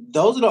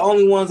 Those are the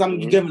only ones I'm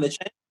giving a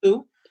chance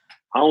to.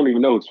 I don't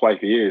even know who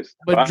Swipey is.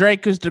 But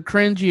Drake is the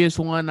cringiest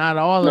one out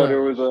of all of them.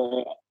 There was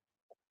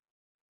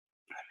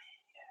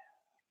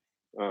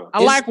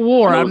I like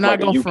War. I'm not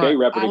going to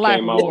front. I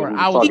like War.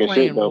 I was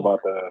playing War.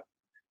 About the...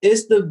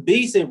 It's the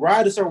beats that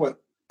Ryder started with.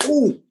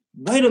 Ooh,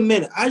 wait a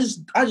minute. I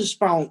just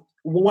found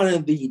one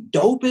of the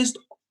dopest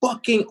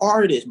fucking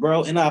artists,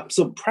 bro. And I'm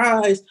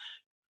surprised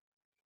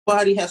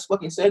nobody has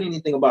fucking said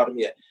anything about him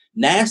yet.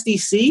 Nasty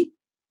C?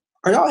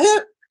 Are y'all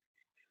hip?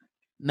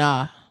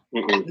 Nah.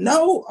 Mm-mm.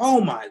 No? Oh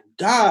my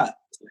God.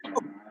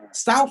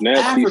 South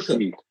Nasty Africa.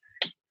 C.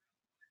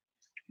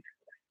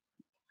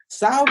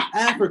 South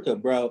Africa,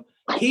 bro.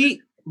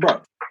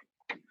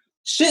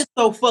 Shit's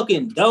so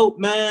fucking dope,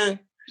 man.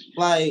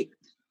 Like,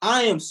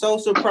 I am so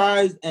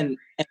surprised and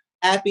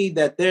happy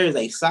that there is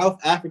a South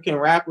African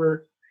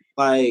rapper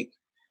like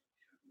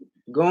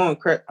going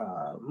crazy.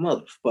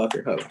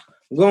 Motherfucker, hold on.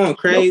 Going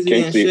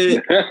crazy and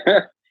shit.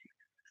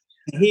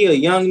 He a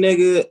young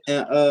nigga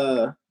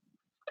and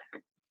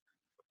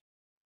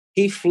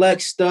he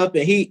flexed up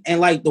and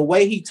like the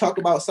way he talk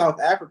about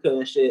South Africa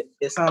and shit,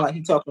 it sounds like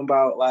he talking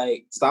about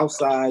like South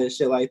Side and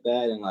shit like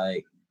that, and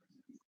like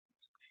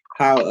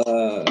how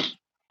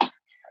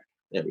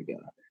there we go.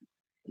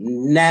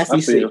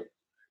 Nasty C.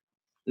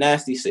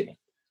 Nasty C.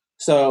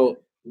 So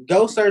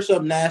go search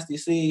up Nasty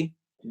C.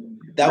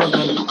 That was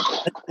one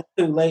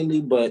to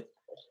lately, but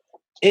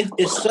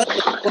it's such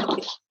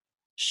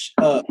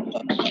a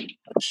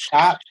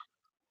shock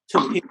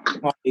to hear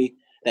somebody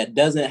that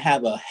doesn't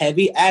have a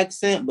heavy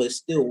accent but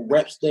still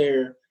reps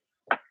their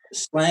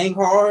slang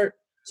hard.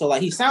 So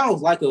like he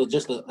sounds like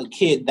just a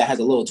kid that has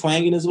a little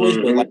twang in his voice,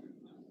 but like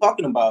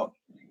talking about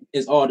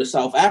is all the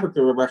South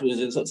Africa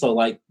references. So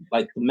like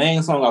the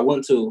main song I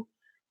went to,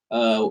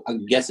 I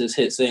guess his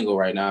hit single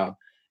right now,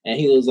 and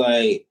he was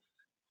like,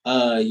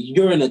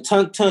 you're in a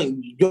tunk,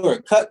 you're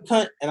a cut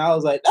cunt. And I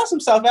was like, that's some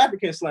South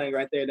African slang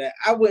right there that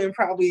I wouldn't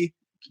probably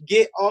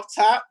get off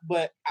top,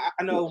 but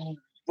I know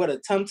what a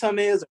tum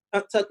is,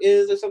 or tuk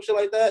is, or some shit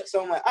like that.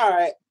 So I'm like, all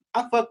right,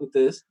 I fuck with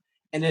this.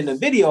 And then the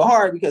video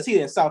hard because he's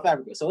in South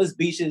Africa. So it's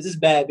beaches, it's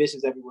bad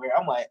bitches everywhere.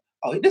 I'm like,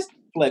 oh, this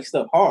flexed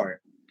up hard.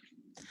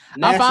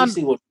 I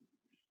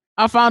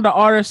found an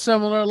artist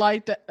similar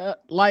like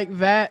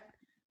that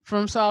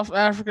from South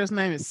Africa. His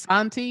name is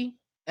Santi,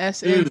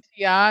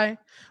 SNTI,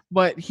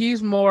 but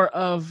he's more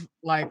of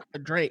like a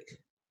Drake.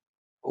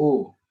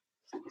 Oh,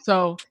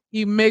 so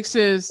he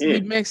mixes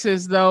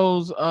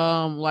those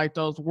like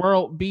those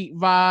world beat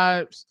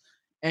vibes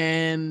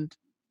and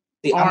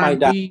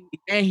R&B,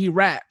 and he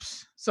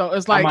raps. So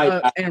it's like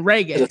and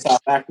reggae. The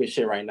South African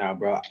shit right now,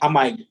 bro. I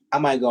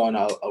might go on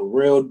a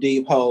real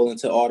deep hole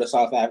into all the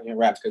South African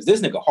rap because this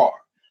nigga hard.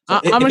 So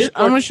I'm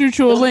gonna shoot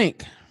you a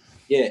link.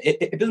 Yeah,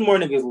 if there's more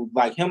niggas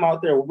like him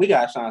out there, we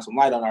gotta shine some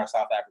light on our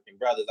South African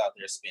brothers out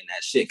there spitting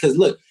that shit. Cause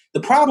look,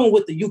 the problem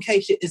with the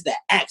UK shit is the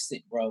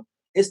accent, bro.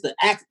 It's the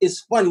act. It's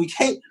funny. We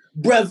can't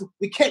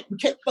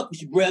fuck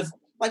with you, bruv.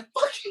 Like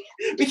fuck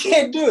you. We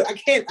can't do it. I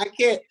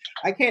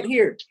can't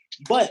hear it.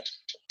 But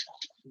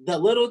the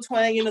little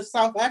twang in the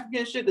South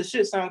African shit, the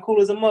shit sound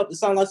cool as a muck. It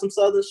sound like some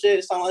Southern shit.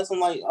 It sound like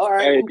some like, all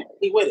right,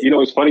 hey, with it. You know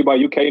what's funny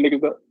about UK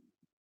niggas though?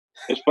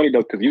 It's funny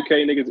though, because UK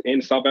niggas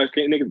and South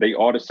African niggas, they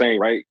all the same,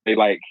 right? They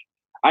like,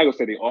 I ain't gonna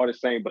say they all the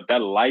same, but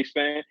that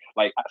lifespan,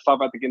 like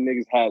South African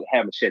niggas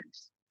have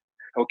machetes.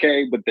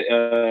 Okay, but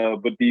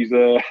these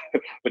other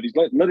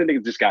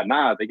niggas just got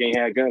knives. They can't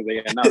have guns.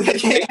 They got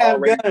knives.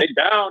 They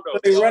down though.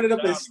 They running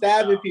up and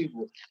stabbing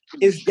people.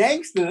 It's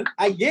gangster.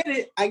 I get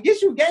it. I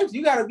get you gangster.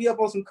 You gotta be up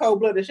on some cold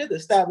blooded shit to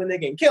stab a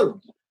nigga and kill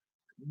him.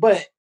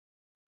 But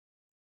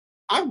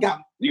you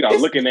gotta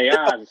look in their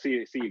eyes and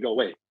see it go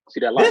away. See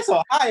that light? This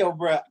Ohio,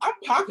 bro. I'm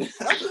popping.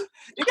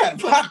 You gotta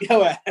pop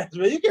your ass,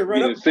 bro. You can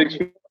run up 6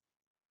 feet.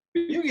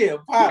 You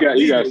get popped.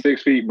 You got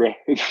 6 feet, bro.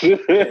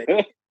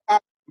 Yeah,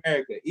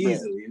 America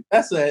easily.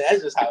 That's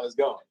just how it's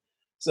going.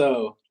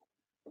 So,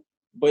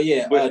 but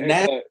yeah,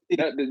 that's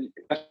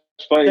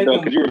funny though,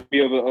 because you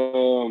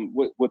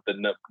remember with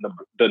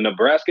the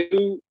Nebraska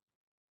dude.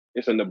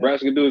 It's a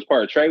Nebraska dude. It's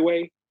part of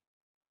Treyway.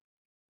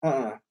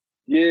 Yeah,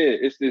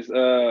 it's this.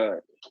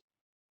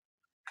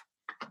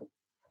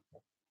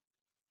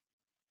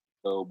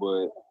 So,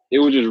 but it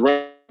was just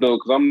random though,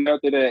 because I'm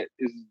after that.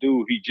 This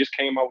dude, he just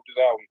came out with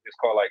this album. It's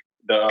called like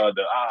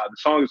the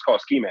song is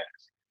called Ski Mask.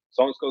 The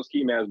song's called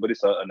Ski Mask, but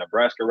it's a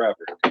Nebraska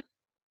rapper,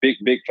 big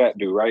fat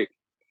dude, right?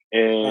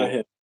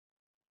 And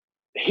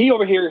he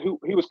over here,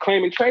 he was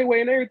claiming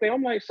Treyway and everything.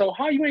 I'm like, so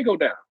how you ain't go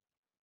down?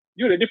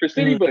 You're in a different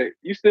city, but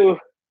you still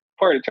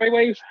part of the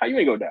Treyways. How you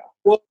ain't go down?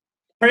 Well,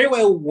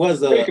 Treyway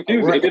was a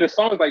confusing. They did a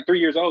song like 3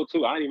 years old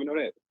too. I didn't even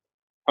know that.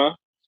 Huh?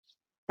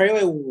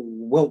 Treyway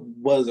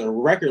was a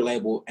record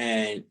label,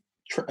 and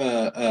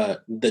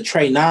the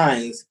Trey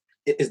Nines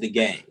is the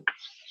game.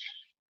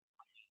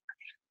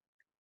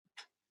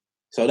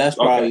 So that's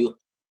probably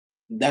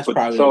so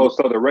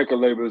the record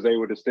label is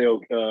able to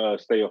still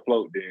stay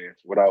afloat then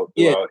without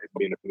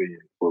being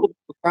affiliated.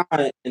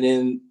 And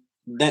then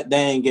they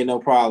ain't get no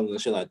problems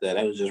and shit like that.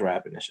 They was just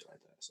rapping and shit like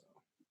that. So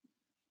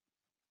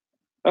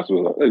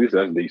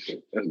that's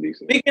decent. That's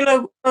decent. Speaking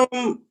of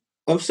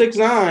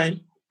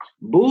 6ix9ine,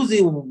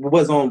 Boozy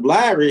was on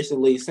Vlad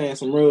recently saying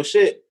some real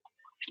shit.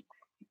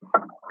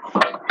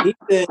 He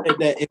said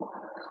that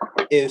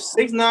if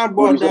 6ix9ine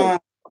brought down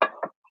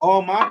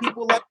all my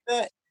people like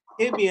that,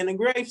 he'd be in a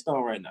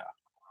gravestone right now.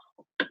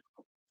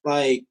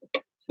 Like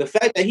the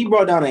fact that he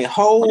brought down a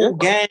whole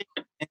gang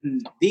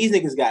and these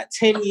niggas got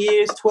 10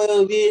 years,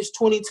 12 years,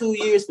 22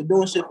 years for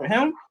doing shit for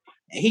him,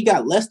 and he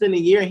got less than a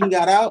year and he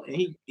got out and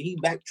he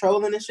back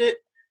trolling and shit.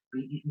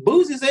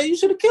 Boozy said you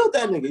should have killed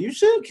that nigga. You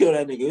should kill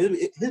that nigga.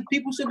 His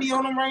people should be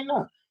on him right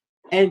now.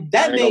 And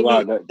that made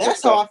me.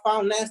 That's how I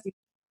found Nasty.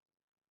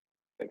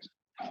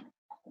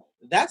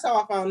 That's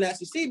how I found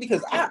Nasty C,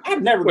 because I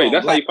never. Wait,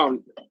 that's how you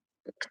found.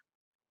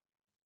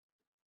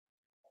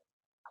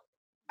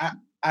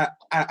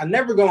 I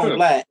never go on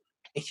Vlad.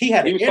 He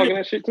had he was talking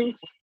that shit too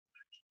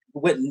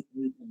with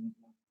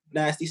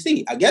Nasty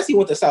C. I guess he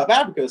went to South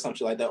Africa or some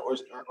shit like that, or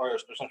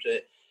some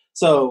shit.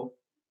 So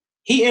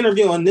he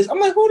interviewing this. I'm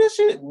like, who this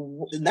shit?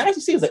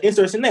 Nasty C is an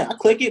interesting name. I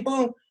click it,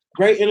 boom.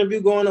 Great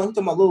interview going on. He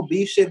talking about little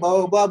beef shit, blah,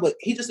 blah, blah. But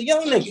he's just a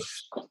young nigga.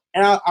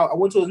 And I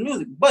went to his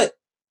music. But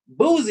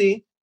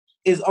Boozy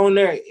is on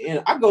there.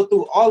 And I go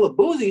through all of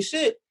Boozy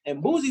shit.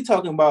 And Boozy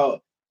talking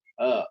about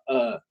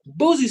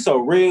Boozy so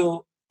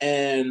real.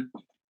 And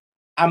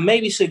I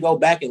maybe should go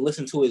back and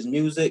listen to his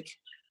music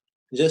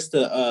just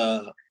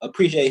to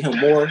appreciate him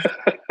more.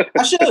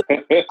 I should.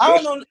 I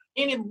don't know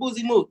any of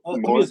Boozy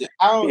music.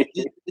 I don't.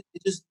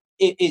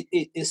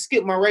 It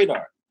skipped my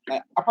radar.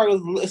 Like, I probably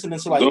was listening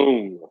to like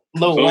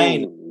Lil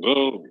Wayne.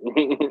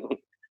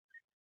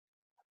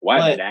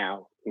 Why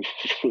now?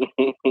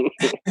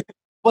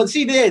 But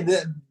she did.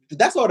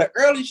 That's all the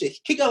early shit.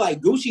 He got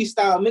like Gucci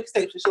style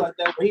mixtapes and shit like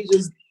that, where he's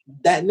just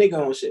that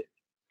nigga on shit.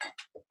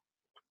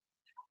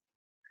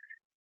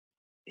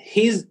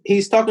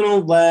 He's talking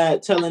on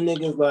Vlad, telling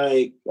niggas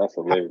like that's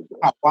hilarious.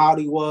 How wild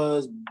he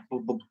was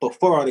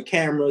before all the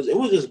cameras. It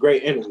was just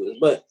great interviews.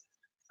 But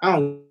I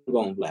don't go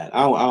on Vlad.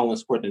 I don't want to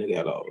support the nigga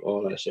at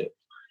all that shit.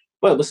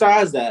 But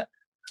besides that,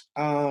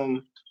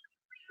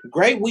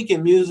 great week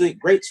in music,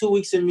 great 2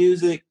 weeks in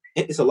music.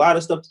 It's a lot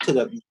of stuff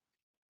to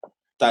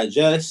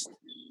digest.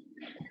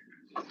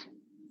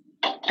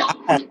 I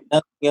have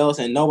nothing else,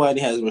 and nobody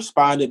has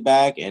responded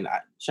back. And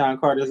Sean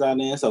Carter's out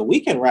there, so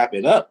we can wrap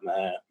it up,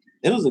 man.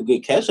 It was a good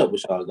catch up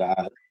with y'all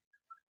guys,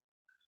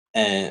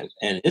 and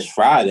it's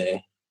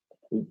Friday.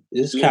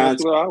 It's kind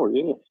of hour,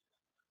 yeah.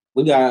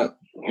 We got,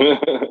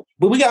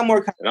 but we got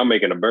more content. I'm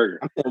making a burger.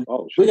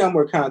 We got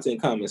more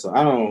content coming, so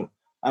I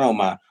don't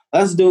mind.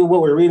 Let's do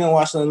what we're reading,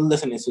 watching, and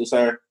listening to,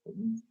 sir.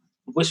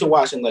 What you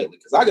watching lately?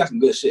 Because I got some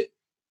good shit.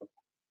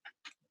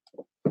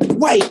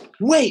 Wait,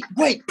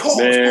 pause.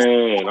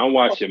 Man, I'm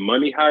watching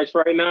Money Heist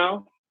right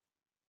now.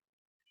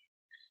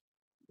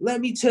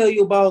 Let me tell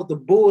you about the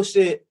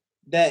bullshit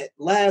that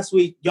last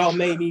week y'all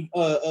made me.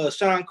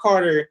 Sean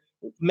Carter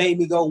made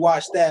me go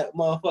watch that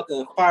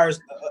motherfucking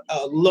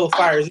Little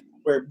Fires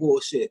Everywhere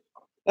bullshit.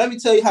 Let me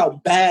tell you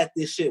how bad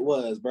this shit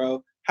was,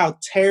 bro. How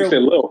terrible. You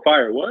said Little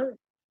Fire what?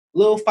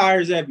 Little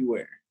Fires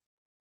Everywhere.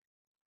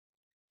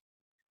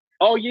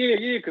 Oh yeah,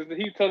 because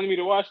he's telling me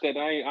to watch that.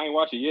 I ain't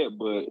watched it yet,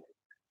 but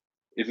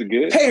is it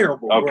good?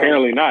 Terrible.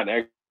 Apparently not.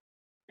 Actually,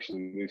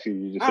 you just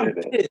said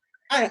that.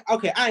 I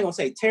ain't gonna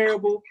say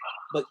terrible,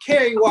 but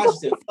Carrie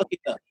Washington fucked it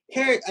up.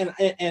 Carrie and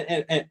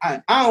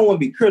I don't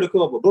want to be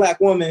critical of a black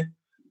woman,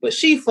 but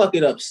she fucked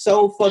it up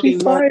so fucking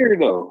much.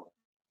 Fired though.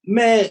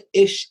 Man,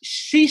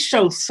 she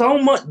showed so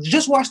much.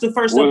 Just watch the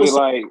first episode. Was it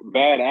like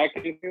bad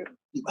acting?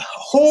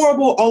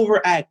 Horrible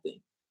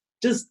overacting.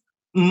 Just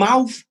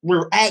mouth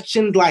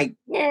reactions like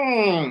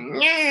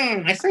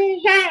I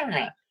see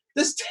yeah.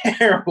 This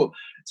terrible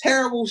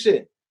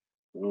shit.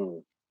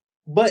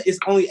 But it's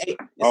only 8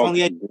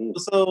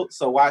 episodes,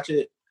 so watch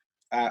it.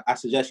 I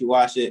suggest you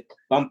watch it.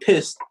 But I'm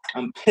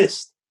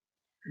pissed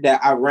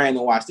that I ran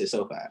and watched it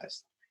so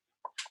fast.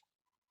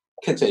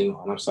 Continue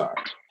on. I'm sorry.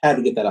 I had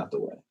to get that out the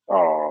way.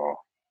 Oh.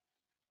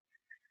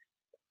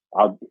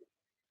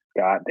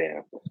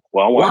 Goddamn.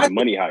 Well, I'm watching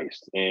Money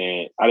Heist,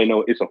 and I didn't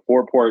know it's a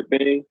 4-part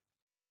thing.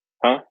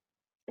 Huh?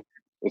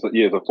 It's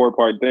a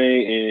 4-part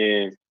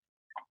thing,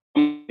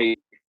 and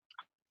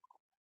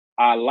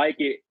I like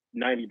it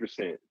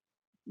 90%.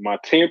 My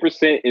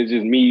 10% is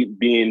just me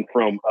being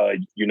from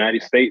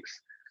United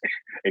States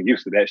and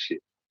used to that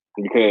shit.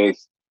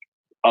 Because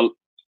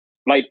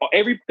like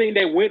everything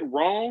that went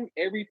wrong,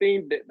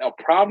 everything that a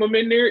problem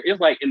in there is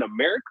like in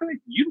America,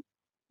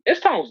 it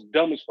sounds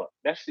dumb as fuck.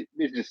 That shit,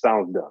 it just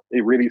sounds dumb.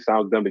 It really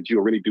sounds dumb that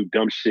you'll really do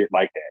dumb shit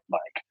like that.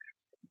 Like,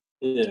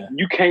 yeah,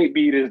 you can't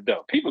be this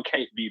dumb. People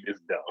can't be this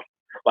dumb.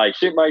 Like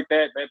shit like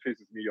that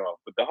pisses me off.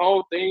 But the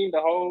whole thing, the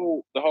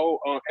whole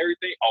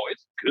everything,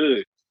 it's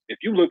good. If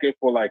you're looking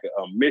for like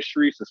a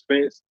mystery,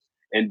 suspense,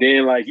 and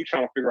then like you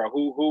trying to figure out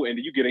who, and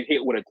then you get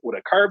hit with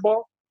a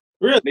curveball,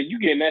 really? Then you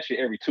getting that shit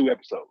every 2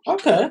 episodes.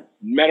 Okay.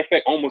 Matter of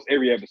fact, almost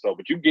every episode,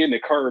 but you getting a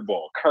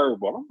curveball.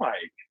 I'm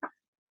like,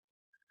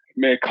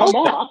 man, come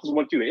on! I just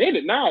want you to end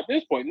it now. At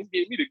this point, just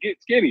get me to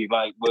get skinny.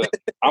 Like, but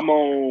I'm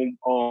on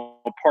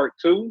part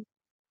 2,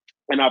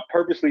 and I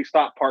purposely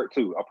stopped part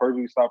 2. I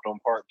purposely stopped on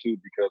part 2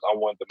 because I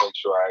wanted to make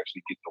sure I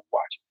actually get to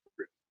watch it.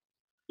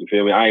 You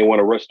feel me? I ain't want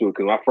to rush through it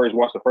because when I first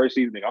watched the first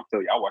season, I'm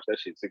telling you, I watched that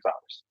shit 6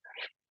 hours.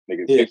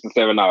 Nigga, 6 to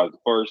 7 hours. The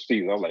first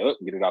season, I was like,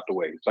 get it out the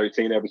way.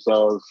 13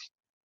 episodes.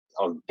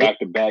 I was back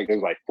to back. It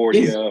was like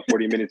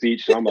 40 minutes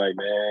each. So I'm like,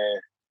 man,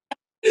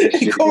 this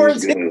shit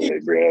is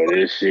good, bro.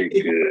 This shit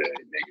good,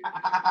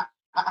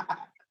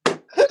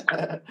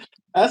 nigga.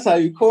 That's how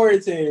you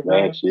quarantine,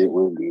 bro. That shit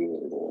was good,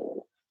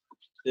 man.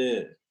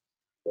 Yeah.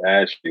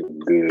 That shit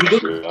was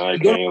good. Bro. I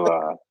can't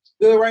lie.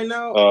 Good right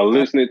now?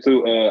 Listening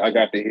to, I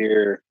got to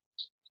hear.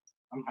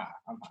 I'm high.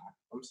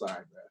 I'm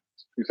sorry, bro.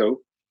 You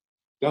so?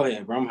 Go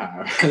ahead, bro. I'm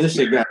high. This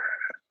shit got.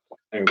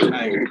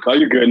 Oh,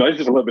 you're good. No, it's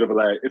just a little bit of a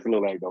lag. It's a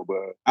little lag though,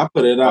 but I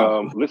put it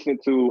out. Listen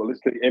to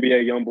the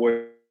NBA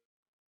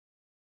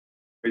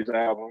YoungBoy's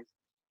album.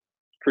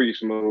 Pretty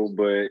smooth,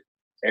 but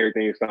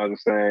everything sounds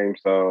the same.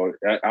 So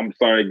I'm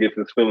starting to get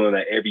this feeling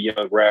that every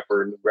young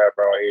rapper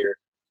out here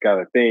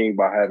got a thing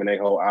by having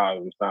their whole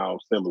album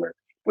sound similar.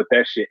 With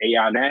that shit,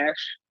 AI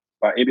Nash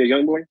by NBA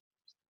YoungBoy,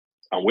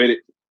 I'm with it.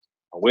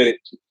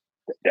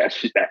 That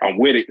shit, I'm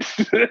with it.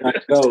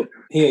 Go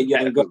here,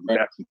 young go.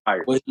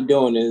 What he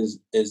doing is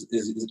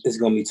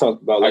gonna be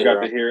talked about later.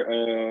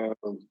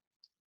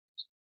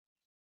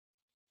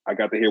 I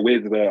got to hear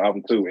Wiz's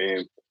album too,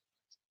 and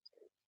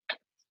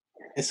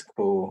it's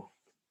cool.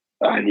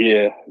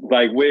 Yeah,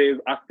 like Wiz,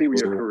 I see where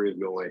your career is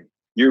going.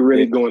 You're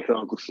really going to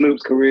Uncle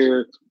Snoop's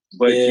career,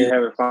 but you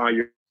haven't found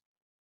your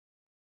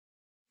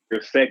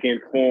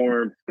second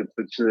form to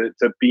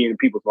be in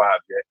people's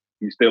lives yet.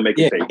 You still make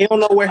mistakes. He don't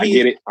know where I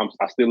get it.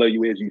 I still love you,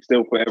 Wiz. You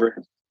still forever.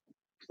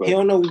 So he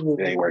don't know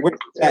where he's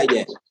at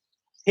yet.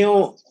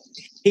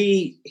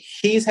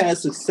 He's had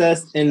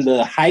success in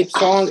the hype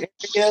song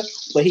area,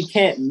 but he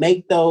can't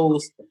make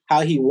those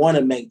how he want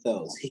to make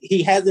those.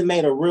 He hasn't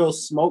made a real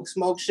smoke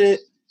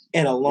shit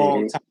in a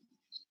long time.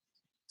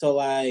 So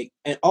like,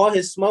 and all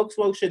his smoke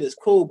shit is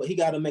cool, but he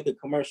got to make a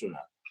commercial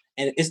now,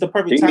 and it's the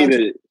perfect time.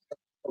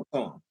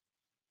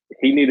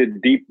 He needed a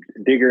deep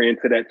digger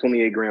into that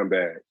 28-gram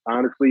bag.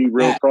 Honestly,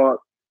 real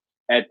talk.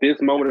 At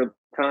this moment of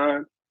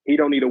time, he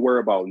don't need to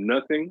worry about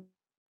nothing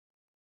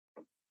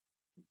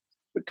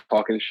but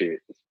talking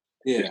shit.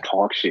 Yeah, just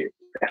talk shit.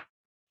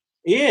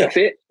 Yeah, that's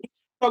it.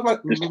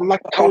 Talk your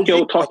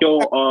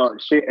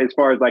shit as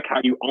far as like how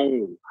you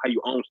own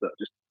stuff.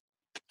 Just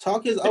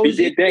talk his OG. If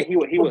he did that, he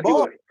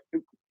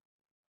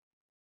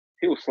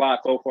would slide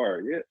so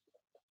far. Yeah,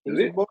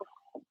 you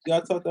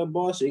gotta talk that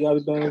ball shit. You gotta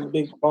be doing this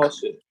big ball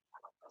shit.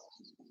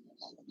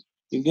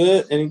 You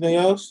good? Anything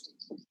else?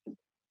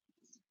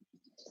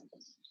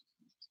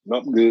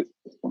 Nope, good.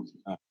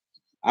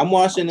 I'm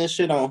watching this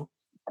shit on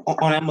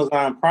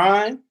Amazon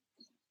Prime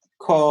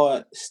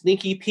called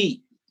Sneaky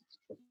Pete.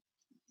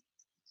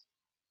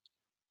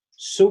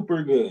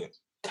 Super good.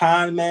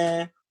 Con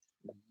man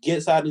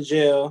gets out of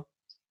jail.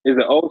 Is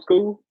it old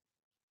school?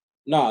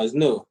 No, it's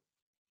new.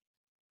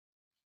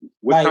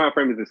 What time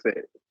frame is it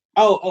set?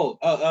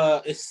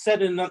 It's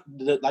set in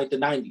the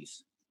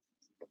 90s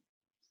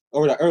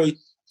or the early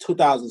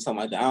 2000s,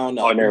 something like that. I don't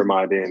know. Oh, never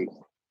mind then.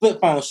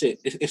 Flip phone shit.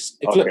 It's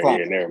okay, flip phone.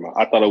 Yeah, never mind.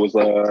 I thought it was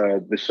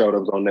the show that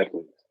was on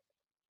Netflix.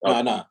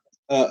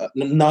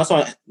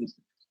 No,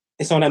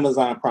 it's on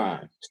Amazon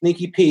Prime.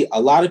 Sneaky Pete. A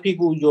lot of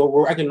people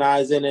you'll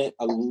recognize in it.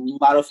 A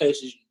lot of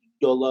faces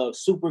you'll love.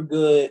 Super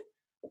good.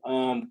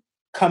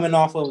 Coming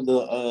off of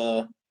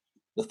the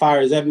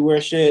Fires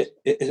Everywhere shit.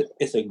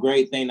 It's a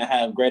great thing to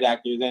have great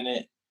actors in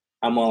it.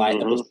 I'm on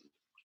like episode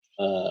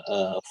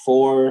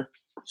 4.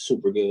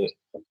 Super good.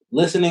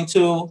 Listening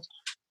to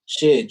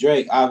shit.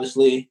 Drake,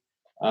 obviously.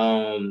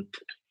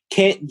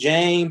 Kent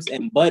James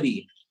and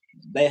Buddy.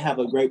 They have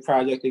a great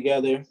project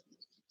together.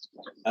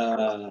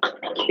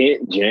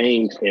 Kent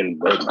James and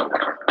Buddy.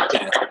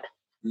 Yeah.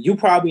 You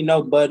probably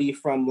know Buddy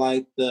from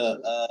like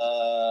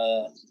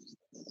the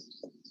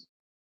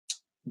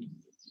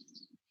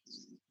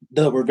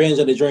Revenge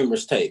of the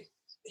Dreamers tape.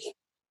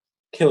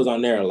 He was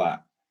on there a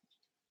lot.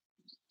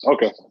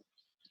 Okay.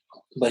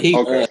 But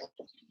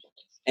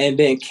and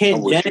then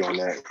Kent James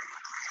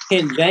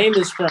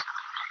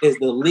is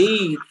the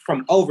lead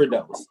from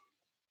Overdose.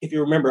 If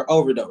you remember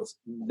Overdose,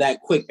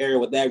 that quick era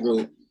with that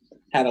group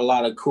had a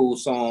lot of cool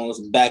songs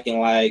back in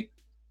like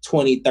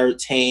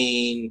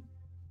 2013,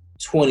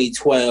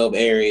 2012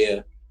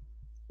 area.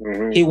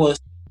 He was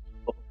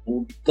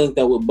linked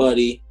up with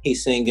Buddy.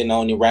 He's singing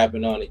on it,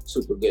 rapping on it.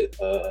 Super good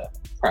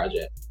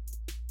project.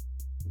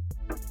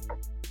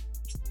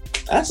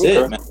 That's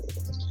it, man.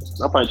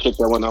 I'll probably check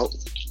that one out.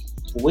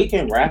 We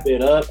can wrap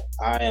it up.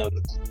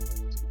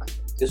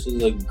 This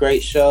was a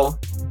great show.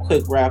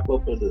 Quick wrap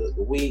up of the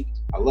week.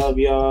 I love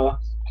y'all.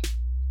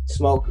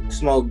 Smoke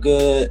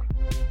good.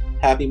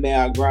 Happy may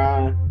I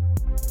grind.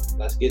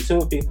 Let's get to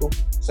it, people.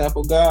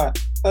 Sample God.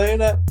 Play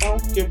that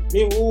funky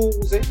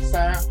music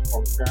sound.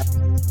 Okay.